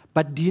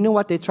 But do you know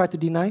what they try to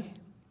deny?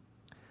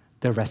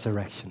 The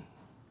resurrection.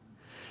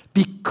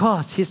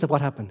 Because here's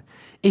what happened.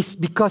 It's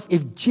because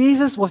if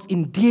Jesus was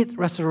indeed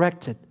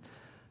resurrected,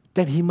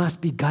 then he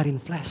must be God in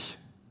flesh.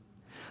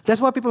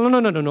 That's why people,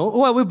 no.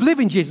 Well, we believe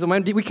in Jesus.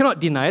 We cannot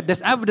deny it.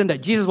 There's evidence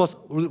that Jesus was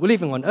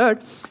living on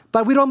earth,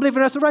 but we don't believe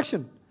in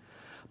resurrection.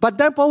 But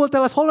then Paul will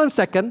tell us, hold on a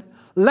second.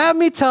 Let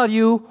me tell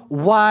you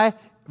why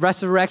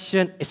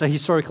resurrection is a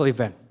historical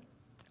event.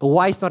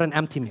 Why it's not an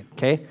empty myth,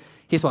 okay?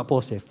 Here's what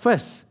Paul said.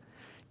 First,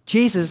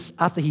 Jesus,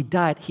 after he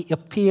died, he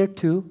appeared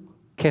to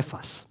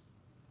Cephas.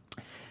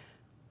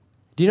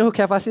 Do you know who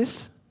Cephas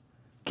is?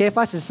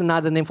 Cephas is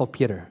another name for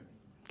Peter.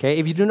 Okay,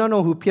 if you do not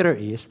know who Peter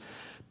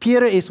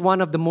is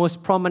one of the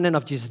most prominent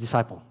of Jesus'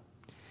 disciples.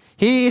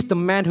 He is the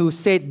man who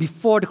said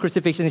before the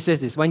crucifixion, he says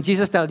this. When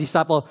Jesus tells the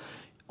disciple,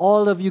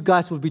 all of you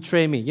guys will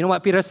betray me. You know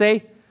what Peter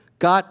say?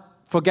 God,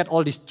 forget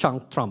all this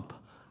Trump.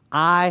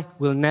 I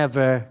will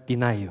never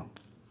deny you.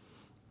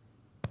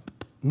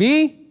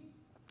 Me,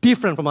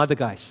 different from other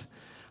guys.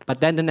 But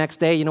then the next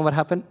day, you know what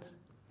happened?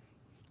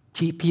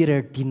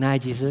 Peter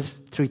denied Jesus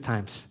 3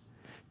 times.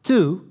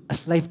 To a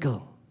slave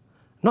girl,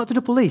 not to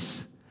the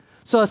police.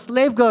 So a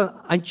slave girl,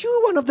 aren't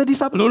you one of the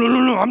disciples?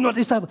 No, I'm not a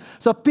disciple.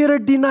 So Peter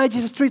denied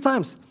Jesus 3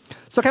 times.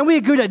 So can we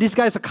agree that this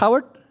guy is a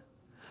coward?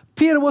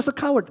 Peter was a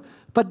coward.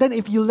 But then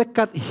if you look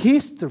at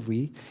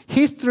history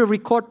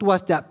records to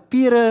us that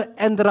Peter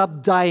ended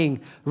up dying,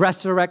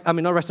 crucified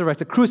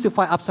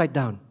upside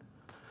down.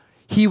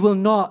 He will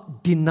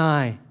not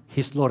deny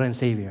his Lord and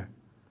Savior.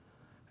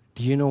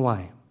 Do you know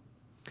why?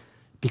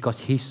 Because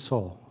he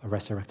saw a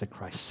resurrected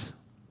Christ.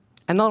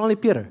 And not only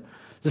Peter.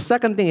 The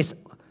second thing is,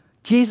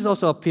 Jesus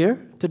also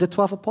appeared to the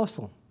 12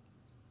 apostles.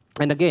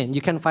 And again,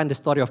 you can find the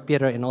story of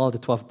Peter in all the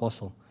 12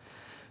 apostles.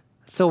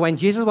 So when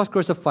Jesus was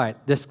crucified,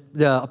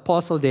 the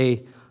apostles,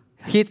 they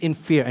hid in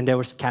fear and they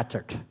were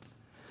scattered.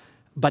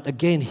 But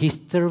again,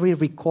 history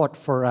records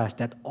for us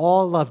that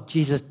all of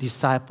Jesus'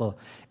 disciples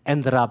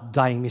ended up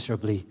dying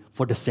miserably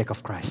for the sake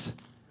of Christ.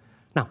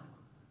 Now,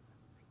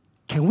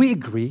 can we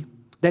agree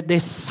that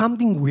there's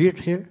something weird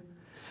here?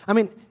 I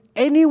mean,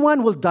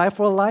 anyone will die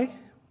for a lie?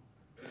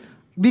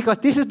 Because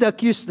this is the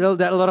accuse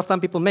that a lot of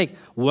time people make.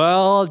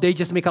 Well, they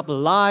just make up a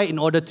lie in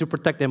order to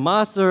protect their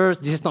masters.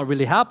 This is not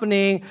really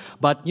happening.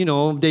 But,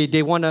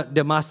 they want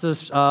their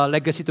master's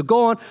legacy to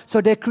go on. So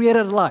they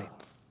created a lie.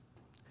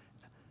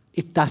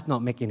 It does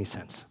not make any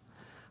sense.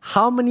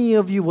 How many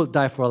of you will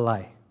die for a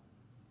lie?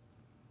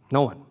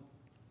 No one.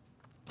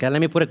 Okay,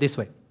 let me put it this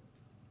way.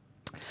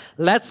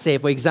 Let's say,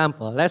 for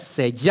example,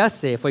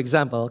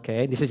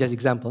 okay, this is just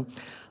example.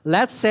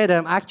 Let's say that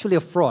I'm actually a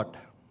fraud.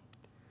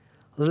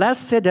 Let's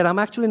say that I'm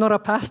actually not a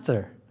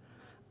pastor.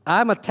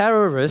 I'm a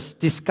terrorist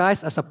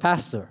disguised as a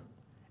pastor.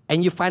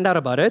 And you find out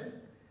about it.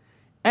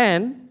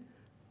 And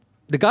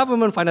the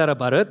government find out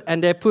about it.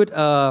 And they put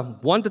a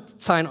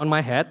wanted sign on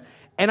my head.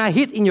 And I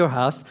hid in your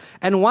house.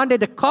 And one day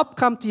the cop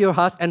come to your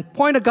house and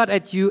point a gun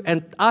at you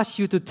and ask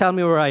you to tell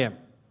me where I am.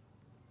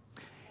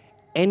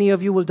 Any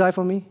of you will die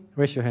for me?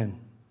 Raise your hand.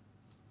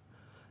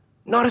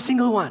 Not a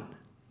single one.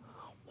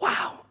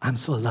 Wow, I'm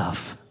so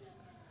loved.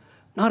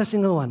 Not a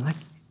single one.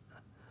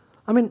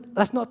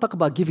 Let's not talk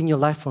about giving your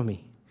life for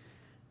me.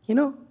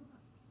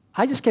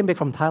 I just came back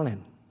from Thailand.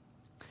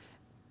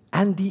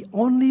 And the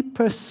only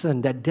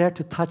person that dared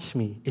to touch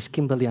me is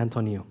Kimberly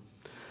Antonio.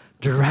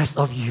 The rest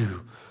of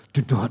you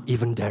do not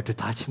even dare to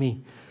touch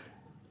me.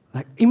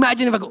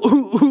 Imagine if I go,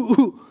 ooh, ooh,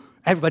 ooh.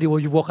 Everybody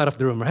will walk out of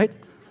the room, right?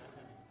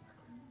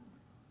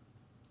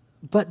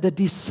 But the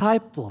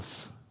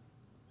disciples,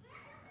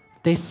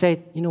 they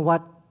said, you know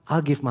what?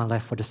 I'll give my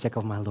life for the sake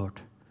of my Lord.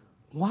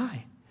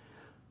 Why?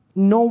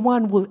 No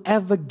one will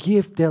ever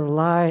give their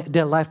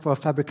life for a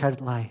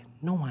fabricated lie.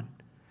 No one.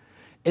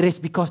 It is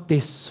because they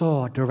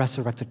saw the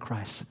resurrected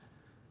Christ.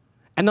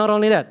 And not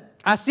only that,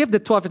 as if the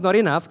 12 is not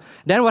enough,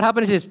 then what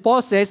happens is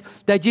Paul says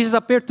that Jesus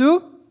appeared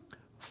to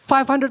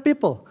 500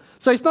 people.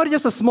 So it's not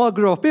just a small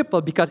group of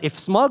people, because if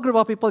small group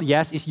of people,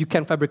 yes, you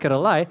can fabricate a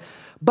lie,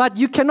 but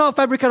you cannot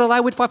fabricate a lie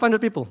with 500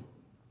 people.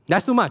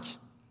 That's too much.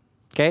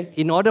 Okay?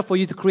 In order for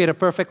you to create a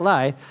perfect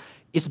lie,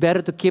 it's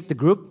better to keep the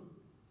group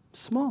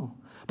small.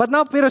 But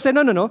now Peter said,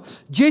 no.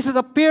 Jesus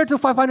appeared to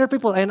 500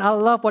 people. And I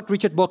love what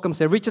Richard Bauckham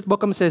said. Richard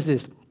Bauckham says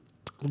this.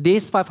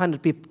 These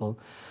 500 people,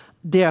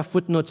 they are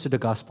footnotes to the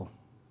gospel.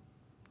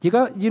 You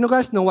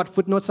guys know what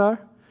footnotes are?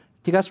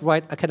 Do you guys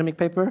write academic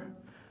paper?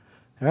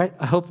 All right?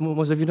 I hope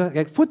most of you know.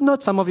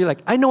 Footnotes, some of you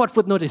I know what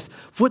footnote is.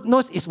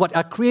 Footnotes is what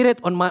I created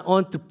on my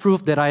own to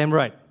prove that I am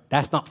right.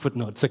 That's not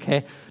footnotes,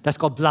 okay? That's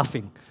called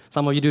bluffing.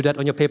 Some of you do that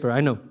on your paper,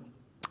 I know.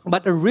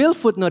 But a real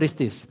footnote is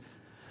this.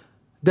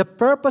 The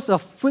purpose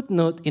of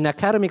footnote in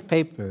academic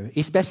paper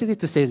is basically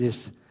to say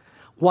this: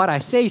 what I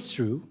say is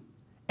true,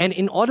 and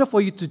in order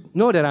for you to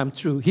know that I'm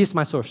true, here's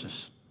my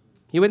sources.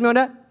 You with me on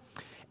that?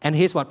 And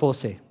here's what Paul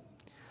says.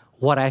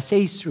 What I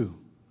say is true,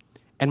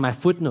 and my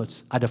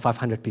footnotes are the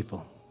 500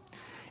 people.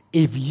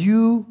 If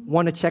you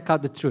want to check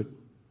out the truth,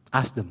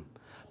 ask them.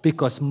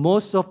 Because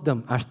most of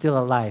them are still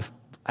alive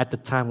at the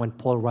time when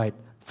Paul wrote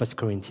 1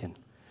 Corinthians.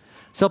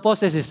 So Paul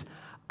says this: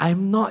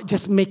 I'm not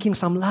just making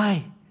some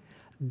lie.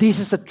 This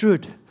is the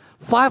truth.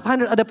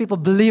 500 other people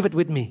believe it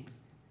with me.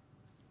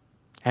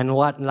 And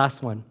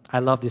last one? I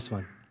love this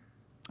one.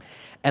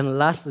 And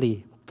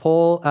lastly,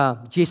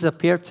 Jesus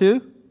appeared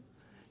to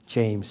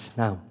James.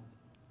 Now,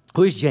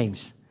 who is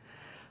James?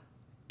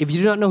 If you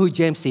do not know who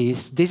James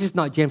is, this is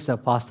not James the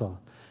Apostle.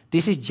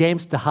 This is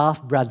James, the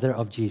half-brother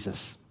of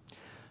Jesus.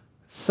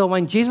 So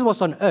when Jesus was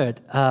on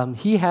earth,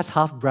 he has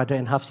half-brother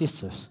and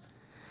half-sisters.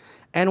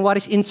 And what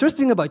is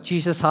interesting about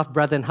Jesus'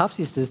 half-brother and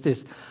half-sisters is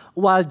this: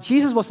 while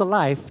Jesus was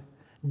alive,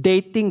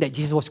 they think that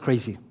Jesus was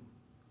crazy.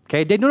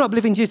 Okay, they do not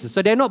believe in Jesus,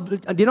 so they're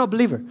not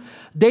believer.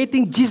 They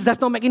think Jesus does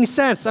not make any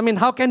sense.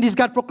 How can this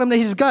God proclaim that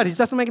he's God? It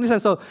doesn't make any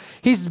sense. So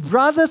his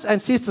brothers and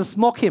sisters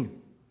mock him.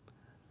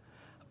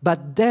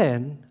 But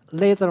then,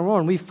 later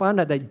on, we found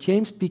out that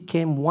James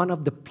became one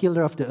of the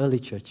pillars of the early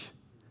church.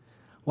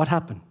 What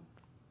happened?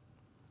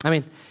 I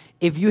mean,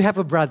 if you have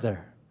a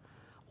brother,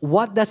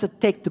 what does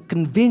it take to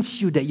convince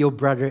you that your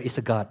brother is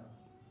a God?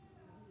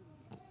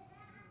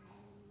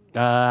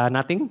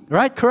 Nothing,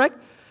 right?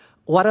 Correct?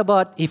 What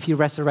about if he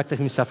resurrected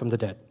himself from the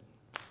dead?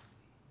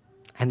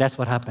 And that's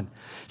what happened.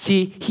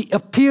 See, he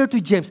appeared to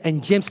James,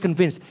 and James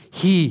convinced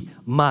he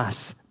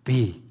must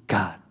be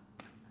God.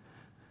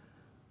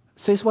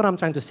 So here's what I'm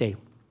trying to say.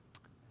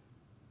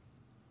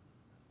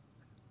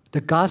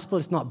 The gospel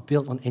is not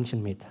built on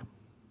ancient myth.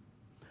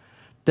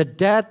 The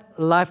death,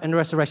 life, and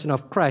resurrection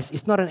of Christ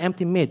is not an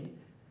empty myth.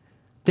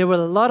 There were a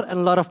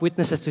lot of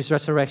witnesses to his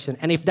resurrection.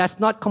 And if that's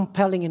not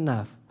compelling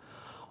enough,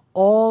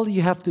 all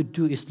you have to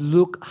do is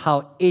look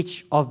how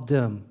each of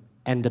them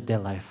ended their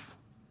life.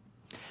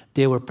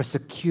 They were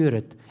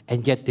persecuted,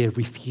 and yet they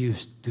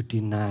refused to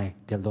deny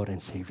their Lord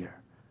and Savior.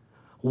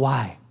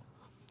 Why?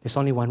 There's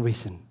only one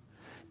reason.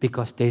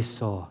 Because they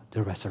saw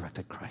the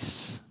resurrected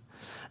Christ.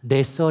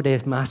 They saw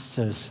their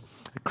masters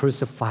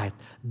crucified,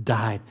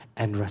 died,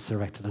 and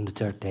resurrected on the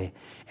third day.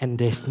 And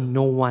there's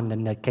no one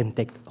that can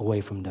take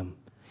away from them.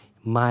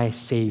 My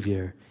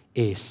Savior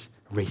is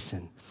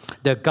risen.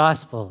 The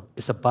gospel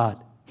is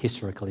about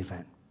historical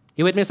event.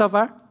 You with me so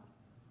far?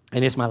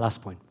 And here's my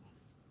last point.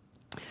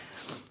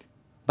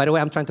 By the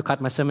way, I'm trying to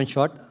cut my sermon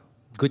short.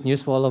 Good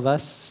news for all of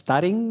us.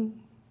 Starting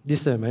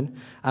this sermon,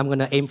 I'm going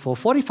to aim for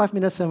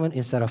 45-minute sermon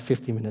instead of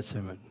 50-minute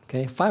sermon.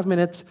 Okay, 5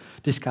 minutes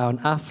discount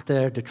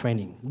after the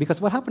training.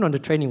 Because what happened on the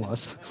training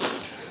was,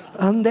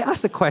 they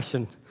asked the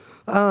question,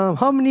 how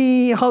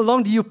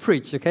long do you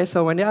preach? Okay,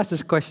 so when they asked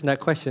that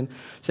question,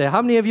 say,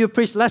 how many of you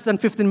preach less than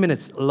 15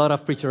 minutes? A lot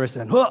of preachers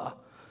said,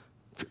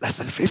 less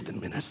than 15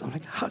 minutes. I'm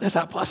like, how is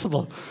that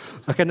possible?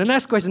 Okay, the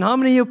next question, how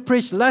many of you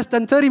preach less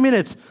than 30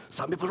 minutes?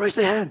 Some people raise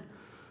their hand.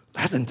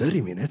 Less than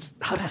 30 minutes?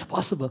 How that's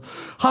possible?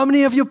 How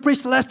many of you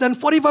preached less than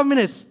 45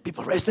 minutes?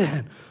 People raise their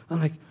hand.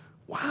 I'm like,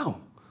 wow,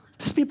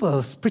 these people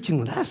are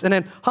preaching less. And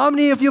then, how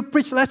many of you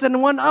preached less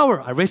than 1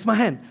 hour? I raised my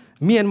hand.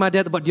 Me and my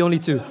dad about the only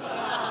two.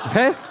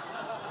 Okay?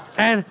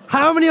 And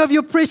how many of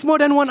you preached more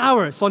than 1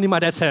 hour? It's only my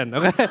dad's hand.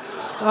 Okay?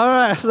 All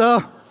right,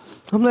 so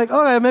I'm like,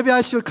 all right, maybe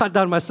I should cut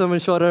down my sermon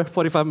shorter,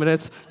 45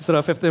 minutes instead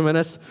of 15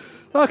 minutes.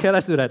 Okay,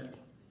 let's do that.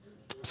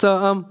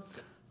 So,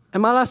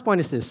 and my last point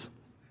is this.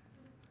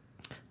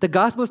 The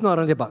gospel is not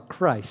only about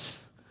Christ.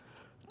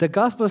 The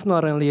gospel is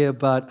not only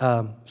about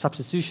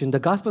substitution. The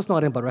gospel is not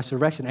only about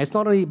resurrection. It's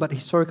not only about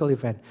historical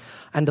event.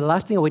 And the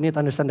last thing we need to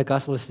understand the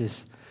gospel is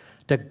this.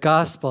 The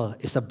gospel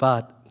is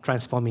about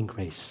transforming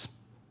grace.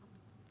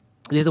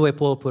 This is the way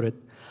Paul put it.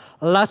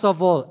 Last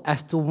of all,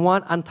 as to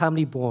one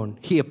untimely born,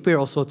 he appeared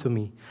also to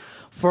me.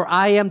 For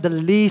I am the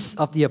least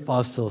of the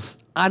apostles,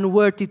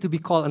 unworthy to be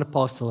called an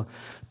apostle,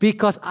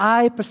 because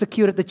I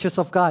persecuted the church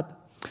of God.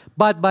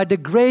 But by the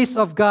grace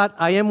of God,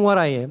 I am what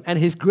I am, and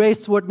His grace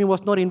toward me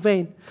was not in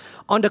vain.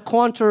 On the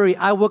contrary,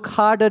 I worked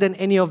harder than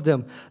any of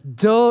them,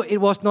 though it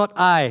was not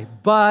I,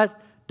 but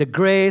the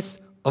grace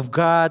of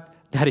God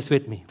that is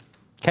with me.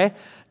 Okay?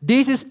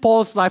 This is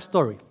Paul's life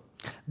story.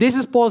 This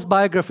is Paul's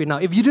biography. Now,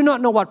 if you do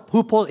not know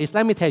who Paul is,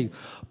 let me tell you.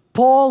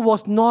 Paul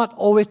was not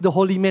always the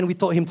holy man we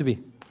thought him to be.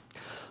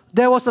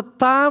 There was a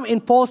time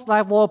in Paul's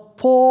life where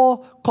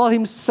Paul called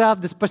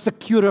himself this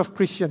persecutor of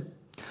Christians.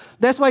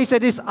 That's why he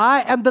said this,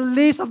 I am the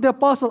least of the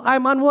apostles.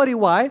 I'm unworthy.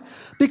 Why?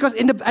 Because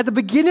at the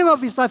beginning of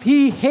his life,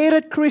 he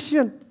hated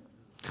Christians.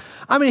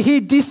 I mean, he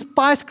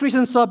despised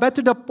Christians so bad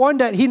to the point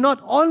that he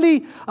not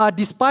only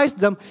despised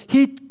them,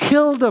 he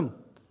killed them.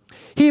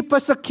 He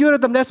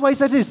persecuted them. That's why he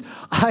said this,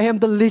 I am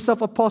the least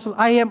of apostles.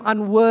 I am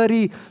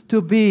unworthy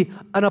to be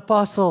an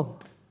apostle.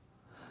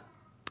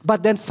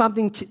 But then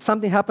something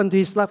happened to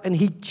his life and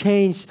he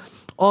changed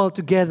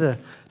altogether.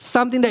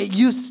 Something that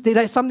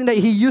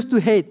he used to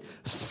hate,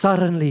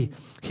 suddenly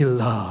he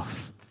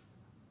loved.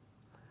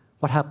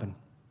 What happened?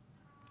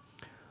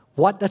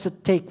 What does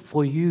it take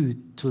for you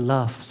to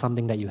love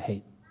something that you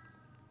hate?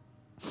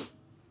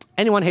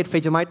 Anyone hate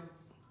Vegemite?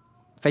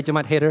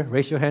 Vegemite hater,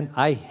 raise your hand.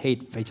 I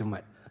hate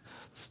Vegemite.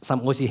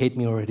 Some OC hate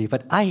me already,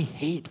 but I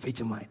hate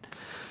Vegemite.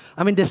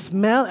 I mean, the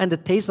smell and the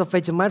taste of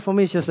Vegemite for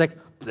me is just like,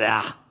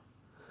 blah.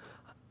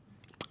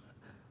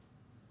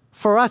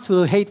 For us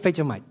who hate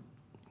Vegemite,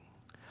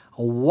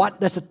 what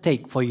does it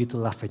take for you to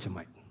love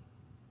Vegemite?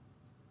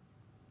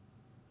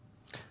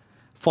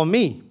 For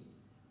me,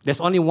 there's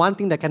only one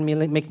thing that can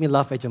make me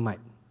love Vegemite.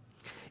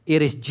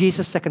 It is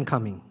Jesus' second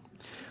coming,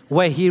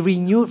 where He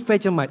renewed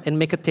Vegemite and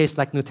make it taste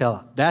like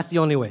Nutella. That's the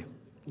only way.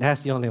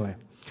 That's the only way.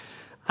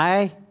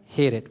 I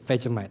hated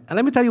Vegemite. And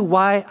let me tell you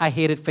why I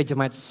hated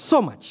Vegemite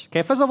so much.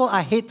 Okay, first of all,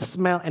 I hate the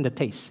smell and the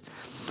taste.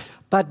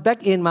 But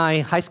back in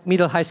my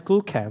middle high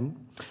school camp,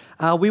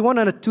 we went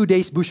on a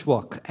 2-day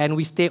bushwalk, and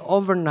we stayed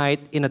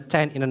overnight in a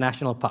tent in a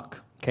national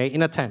park. Okay,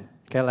 in a tent,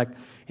 okay, like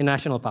in a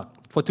national park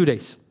for 2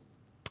 days.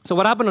 So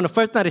what happened on the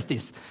first night is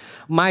this.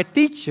 My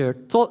teacher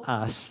told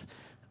us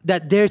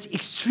that there's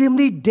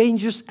extremely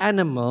dangerous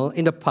animal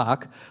in the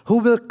park who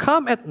will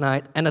come at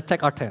night and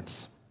attack our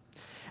tents.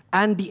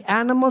 And the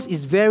animals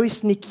is very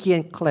sneaky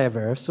and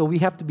clever, so we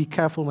have to be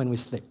careful when we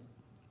sleep.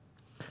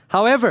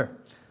 However,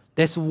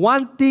 there's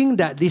one thing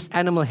that this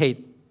animal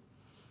hate.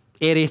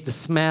 It is the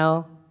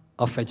smell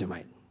of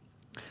Vegemite.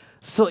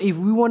 So if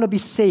we want to be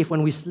safe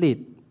when we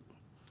sleep,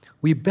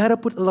 we better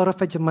put a lot of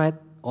Vegemite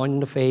on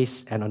the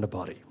face and on the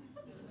body.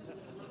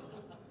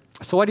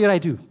 So what did I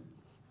do?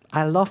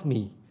 I love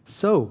me.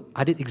 So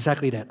I did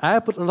exactly that. I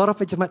put a lot of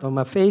Vegemite on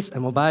my face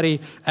and my body,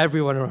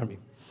 everyone around me.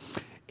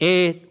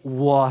 It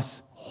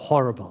was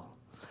horrible.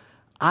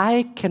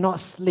 I cannot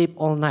sleep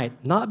all night,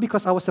 not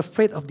because I was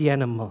afraid of the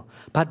animal,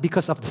 but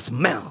because of the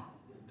smell.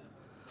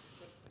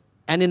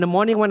 And in the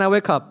morning when I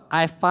wake up,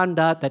 I found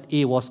out that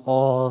it was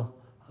all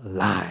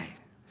lie.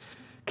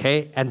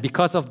 Okay? And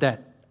because of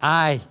that,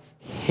 I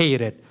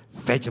hated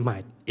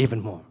Vegemite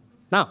even more.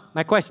 Now,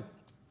 my question.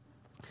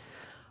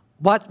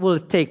 What will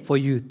it take for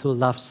you to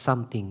love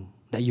something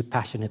that you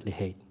passionately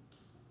hate?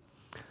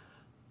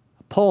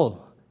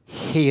 Paul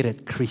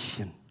hated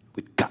Christian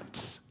with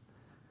guts.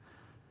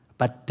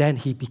 But then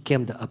he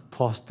became the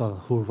apostle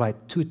who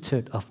wrote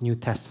 2/3 of New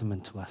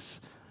Testament to us.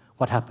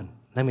 What happened?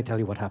 Let me tell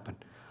you what happened.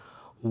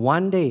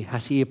 One day,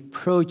 as he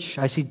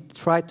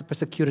tried to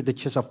persecute the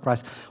church of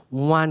Christ,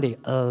 one day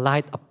a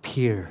light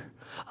appeared.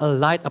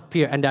 And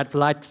that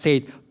light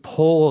said,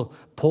 Paul,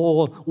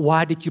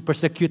 why did you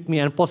persecute me?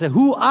 And Paul said,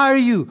 who are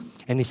you?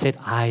 And he said,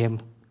 I am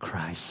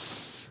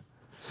Christ.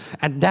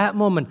 And that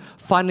moment,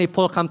 finally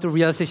Paul came to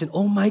realization,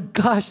 oh my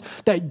gosh,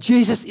 that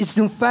Jesus is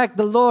in fact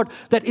the Lord,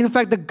 that in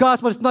fact the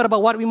gospel is not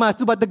about what we must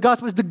do, but the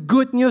gospel is the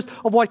good news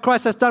of what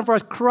Christ has done for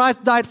us.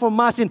 Christ died for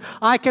my sin.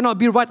 I cannot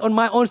be right on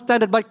my own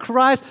standard, but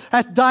Christ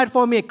has died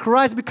for me.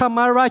 Christ become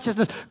my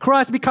righteousness.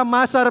 Christ become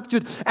my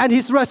substitute. And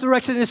His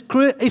resurrection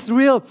is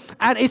real,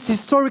 and it's a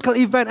historical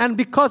event. And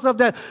because of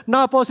that,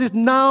 now Paul says,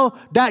 now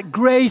that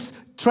grace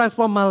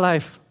transformed my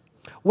life.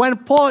 When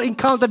Paul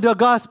encountered the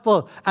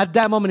gospel, at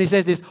that moment he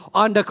says this,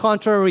 on the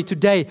contrary,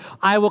 today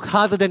I work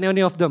harder than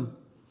any of them.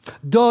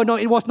 Though no,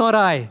 it was not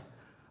I,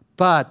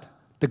 but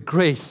the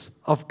grace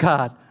of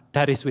God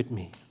that is with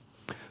me.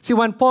 See,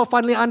 when Paul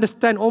finally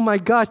understands, oh my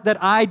gosh,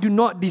 that I do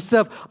not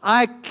deserve,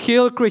 I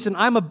killed Christian,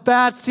 I'm a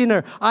bad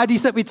sinner, I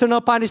deserve eternal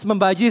punishment,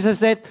 but Jesus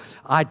said,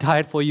 I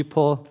died for you,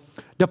 Paul.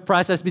 The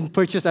price has been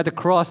purchased at the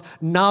cross.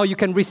 Now you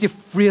can receive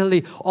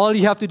freely. All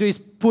you have to do is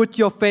put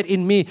your faith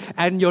in me,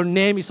 and your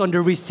name is on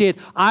the receipt.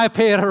 I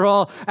pay it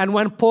all. And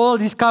when Paul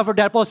discovered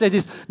that, Paul says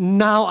this,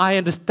 now I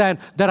understand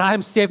that I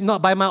am saved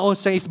not by my own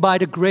strength, it's by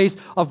the grace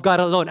of God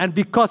alone. And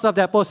because of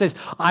that, Paul says,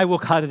 I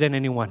work harder than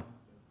anyone.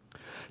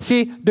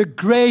 See, the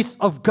grace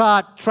of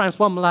God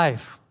transforms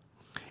life.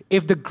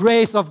 If the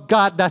grace of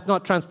God does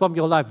not transform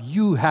your life,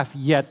 you have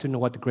yet to know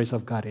what the grace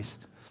of God is.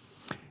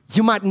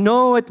 You might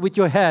know it with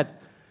your head,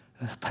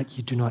 but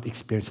you do not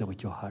experience it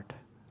with your heart.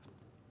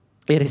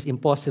 It is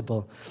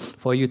impossible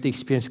for you to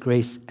experience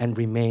grace and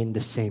remain the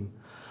same.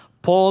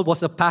 Paul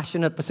was a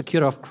passionate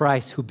persecutor of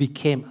Christ who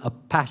became a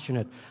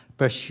passionate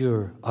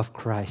pursuer of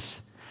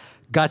Christ.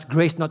 God's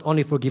grace not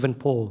only forgiven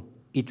Paul,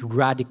 it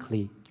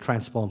radically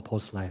transformed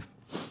Paul's life.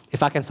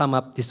 If I can sum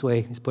up this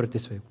way, let's put it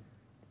this way.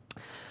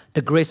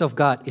 The grace of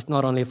God is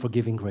not only a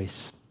forgiving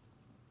grace,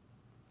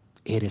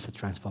 it is a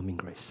transforming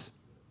grace.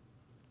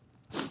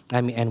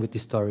 Let me end with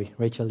this story.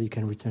 Rachel, you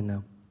can return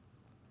now.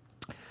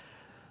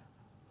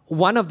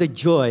 One of the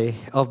joy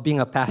of being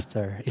a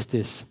pastor is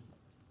this.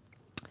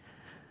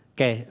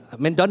 Okay, I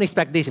mean, don't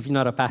expect this if you're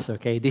not a pastor,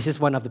 okay? This is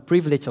one of the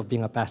privilege of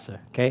being a pastor,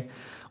 okay?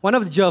 One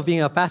of the joy of being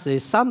a pastor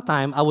is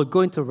sometimes I would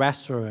go into a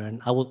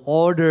restaurant, I will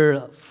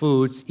order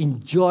foods,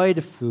 enjoy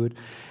the food,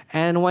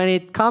 and when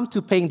it comes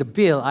to paying the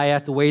bill, I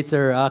ask the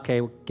waiter,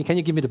 okay, can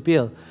you give me the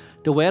bill?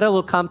 The waiter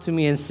will come to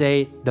me and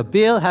say, the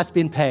bill has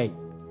been paid.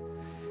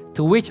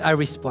 To which I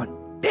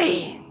respond,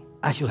 dang,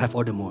 I should have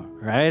ordered more,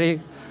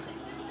 right?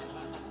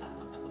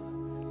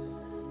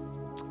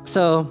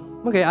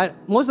 So, okay,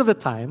 most of the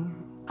time,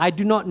 I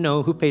do not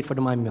know who paid for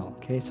my meal,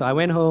 okay? So I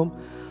went home,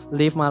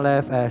 lived my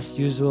life as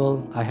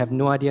usual. I have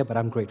no idea, but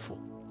I'm grateful.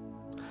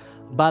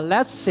 But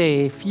let's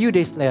say a few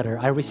days later,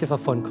 I receive a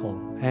phone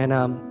call, and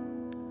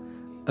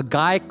a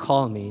guy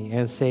called me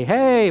and say,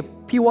 hey,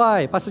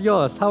 PY, Pastor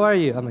Jos, how are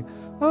you? I'm like,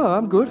 oh,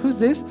 I'm good. Who's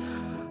this?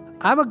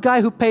 I'm a guy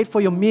who paid for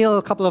your meal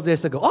a couple of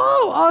days ago.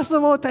 Oh,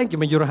 awesome. Oh, thank you.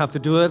 I mean, you don't have to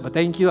do it, but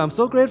thank you. I'm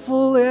so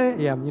grateful.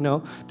 Yeah,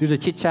 do the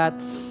chit-chat.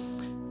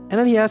 And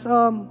then he asked,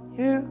 how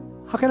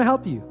can I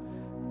help you?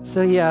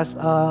 So he asked,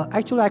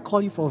 actually, I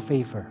call you for a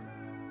favor.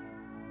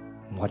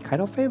 What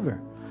kind of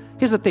favor?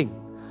 Here's the thing.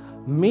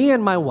 Me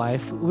and my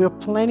wife, we're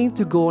planning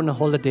to go on a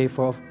holiday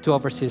to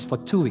overseas for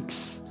 2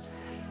 weeks.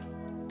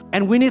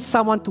 And we need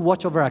someone to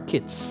watch over our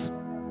kids.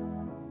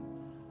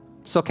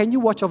 So can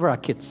you watch over our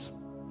kids?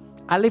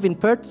 I live in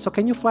Perth, so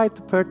can you fly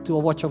to Perth to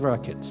watch over our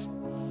kids?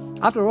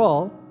 After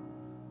all,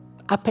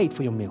 I paid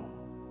for your meal.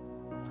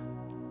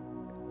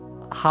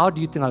 How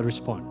do you think I'll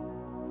respond?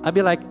 I'll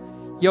be like,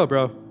 yo,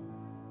 bro,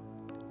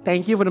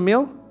 thank you for the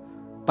meal,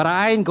 but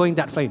I ain't going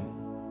that plane.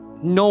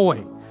 No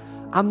way.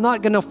 I'm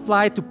not going to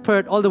fly to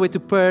Perth, all the way to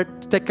Perth,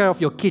 to take care of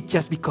your kid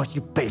just because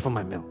you pay for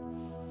my meal.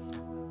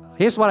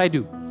 Here's what I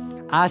do.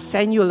 I'll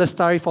send you a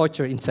Lestari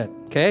voucher instead,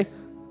 okay?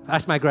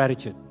 That's my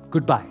gratitude.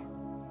 Goodbye.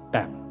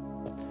 Bam.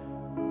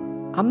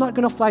 I'm not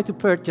going to fly to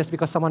Perth just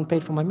because someone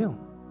paid for my meal.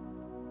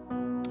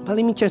 But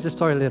let me change the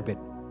story a little bit.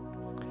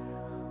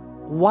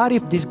 What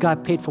if this guy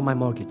paid for my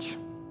mortgage?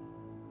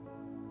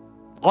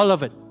 All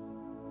of it.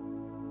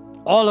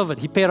 All of it.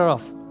 He paid it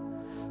off.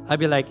 I'd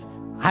be like,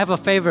 I have a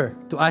favor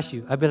to ask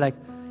you. I'd be like,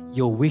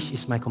 your wish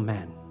is my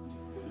command.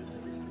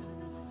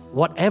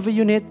 Whatever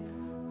you need,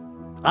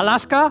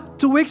 Alaska,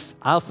 2 weeks,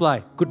 I'll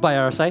fly. Goodbye,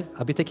 RSI.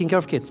 I'll be taking care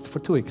of kids for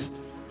 2 weeks.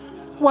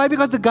 Why?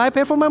 Because the guy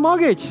paid for my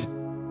mortgage.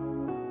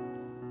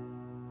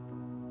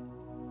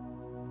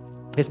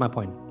 Here's my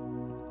point.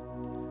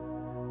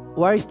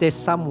 Where is there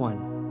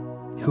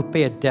someone who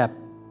pay a debt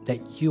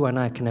that you and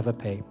I can never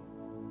pay?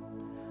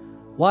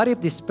 What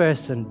if this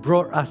person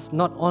brought us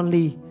not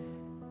only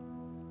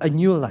a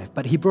new life,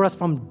 but he brought us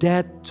from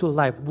death to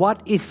life?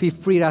 What if he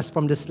freed us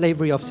from the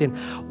slavery of sin?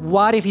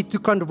 What if he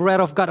took on the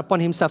wrath of God upon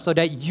himself so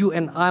that you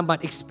and I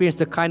might experience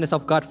the kindness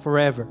of God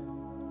forever?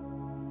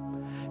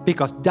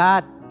 Because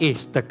that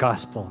is the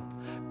gospel.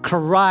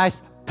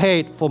 Christ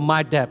paid for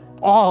my debt,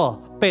 all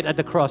paid at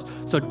the cross,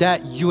 so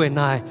that you and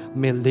I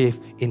may live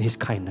in his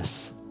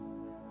kindness.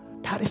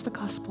 That is the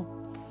gospel.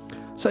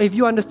 So if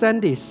you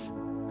understand this,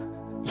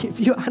 if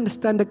you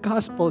understand the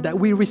gospel that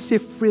we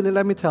receive freely,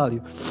 let me tell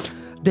you,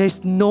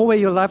 there's no way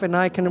your life and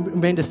I can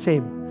remain the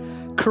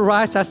same.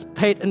 Christ has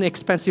paid an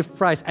expensive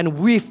price, and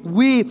we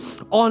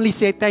only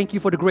say thank you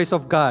for the grace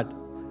of God.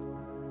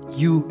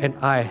 You and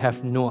I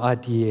have no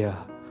idea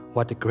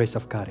what the grace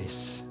of God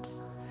is,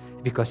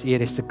 because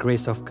it is the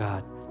grace of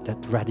God that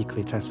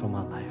radically transforms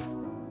our life.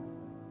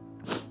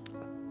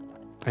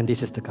 And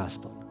this is the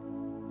gospel.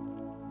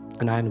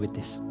 And I end with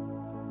this.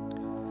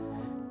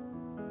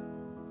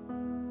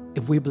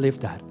 If we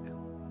believe that,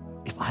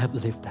 if I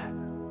believe that,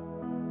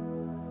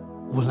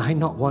 will I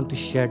not want to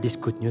share this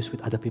good news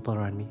with other people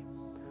around me?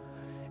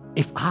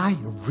 If I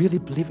really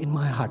believe in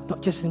my heart,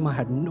 not just in my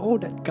heart, know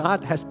that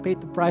God has paid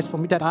the price for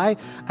me, that I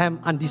am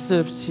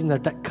undeserved sinner,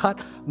 that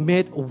God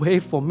made a way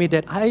for me,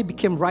 that I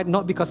became right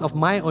not because of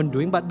my own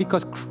doing, but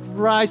because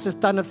Christ has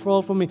done it for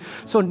all for me.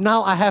 So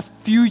now I have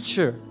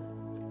future,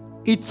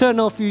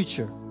 eternal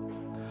future.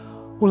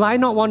 Will I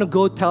not want to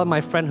go tell my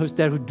friend who's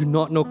there who do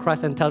not know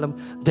Christ and tell them,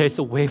 there's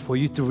a way for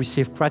you to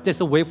receive Christ. There's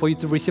a way for you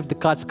to receive the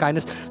God's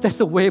kindness. There's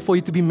a way for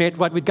you to be made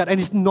right with God.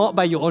 And it's not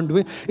by your own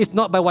doing. It's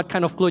not by what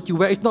kind of clothes you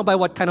wear. It's not by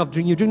what kind of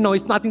drink you drink. No,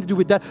 it's nothing to do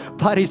with that.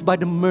 But it's by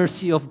the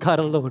mercy of God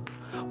alone.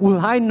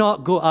 Will I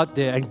not go out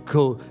there and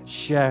go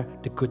share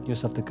the good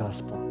news of the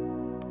gospel?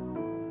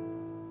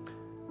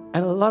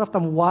 And a lot of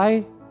time,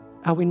 why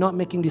are we not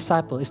making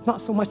disciples? It's not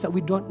so much that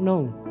we don't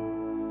know.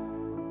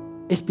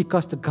 It's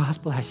because the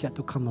gospel has yet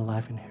to come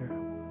alive in here.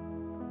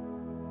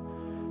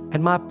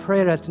 And my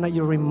prayer is tonight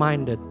you are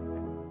reminded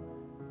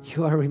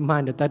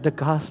that the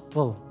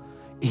gospel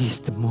is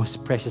the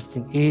most precious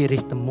thing. It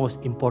is the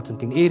most important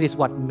thing. It is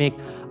what makes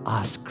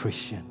us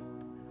Christian.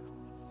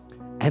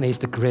 And it's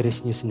the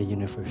greatest news in the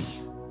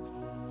universe.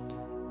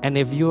 And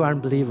if you are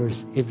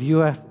unbelievers, if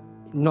you are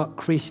not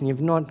Christian, if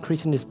you're not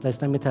Christian in this place,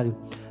 let me tell you,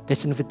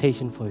 there's an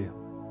invitation for you.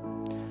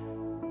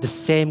 The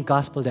same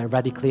gospel that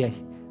radically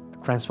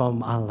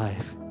transform our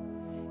life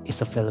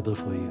is available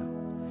for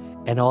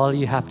you. And all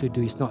you have to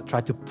do is not try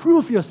to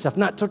prove yourself,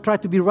 not to try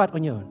to be right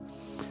on your own.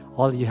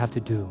 All you have to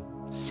do,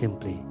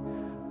 simply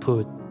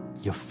put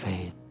your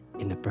faith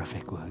in the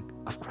perfect work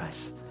of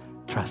Christ.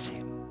 Trust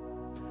him.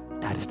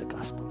 That is the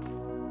gospel.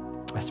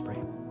 Let's pray.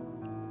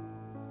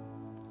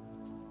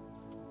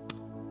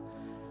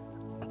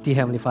 Dear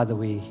Heavenly Father,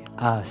 we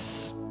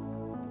ask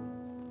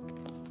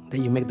that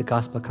you make the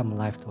gospel come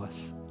alive to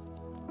us.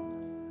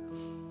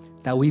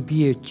 That we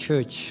be a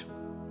church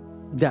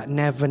that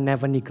never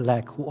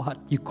neglect what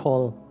you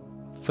call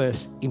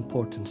first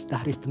importance.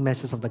 That is the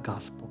message of the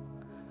gospel.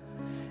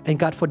 And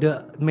God, for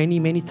the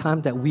many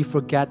times that we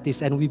forget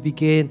this and we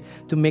begin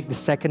to make the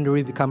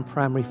secondary become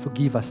primary,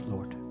 forgive us,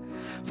 Lord.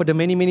 For the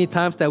many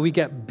times that we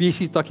get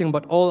busy talking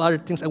about all other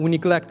things and we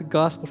neglect the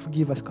gospel,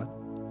 forgive us, God.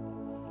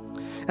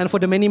 And for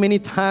the many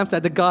times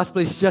that the gospel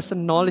is just a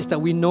knowledge that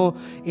we know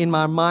in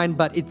our mind,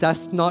 but it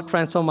does not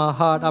transform our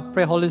heart, I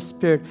pray, Holy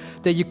Spirit,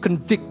 that you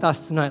convict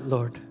us tonight,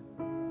 Lord.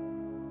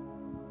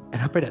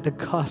 And I pray that the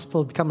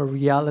gospel become a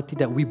reality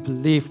that we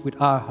believe with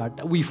our heart,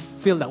 that we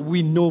feel, that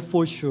we know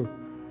for sure.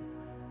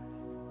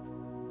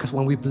 Because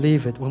when we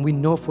believe it, when we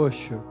know for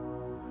sure,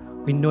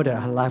 we know that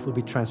our life will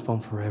be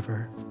transformed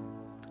forever.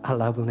 Our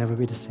life will never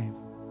be the same.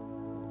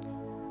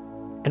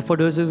 And for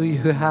those of you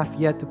who have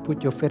yet to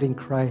put your faith in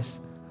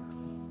Christ,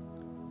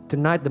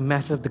 tonight, the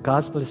message of the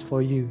gospel is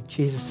for you.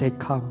 Jesus said,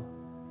 come.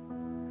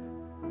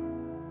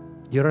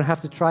 You don't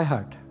have to try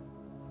hard.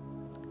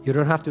 You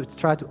don't have to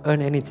try to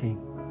earn anything.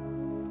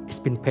 It's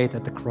been paid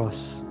at the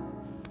cross.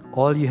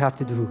 All you have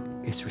to do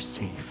is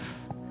receive.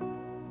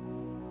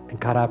 And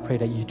God, I pray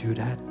that you do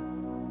that.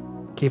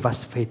 Give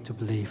us faith to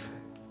believe.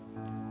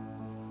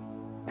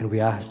 And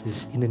we ask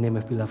this in the name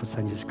of beloved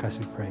Son, Jesus Christ,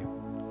 we pray.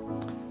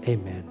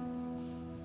 Amen.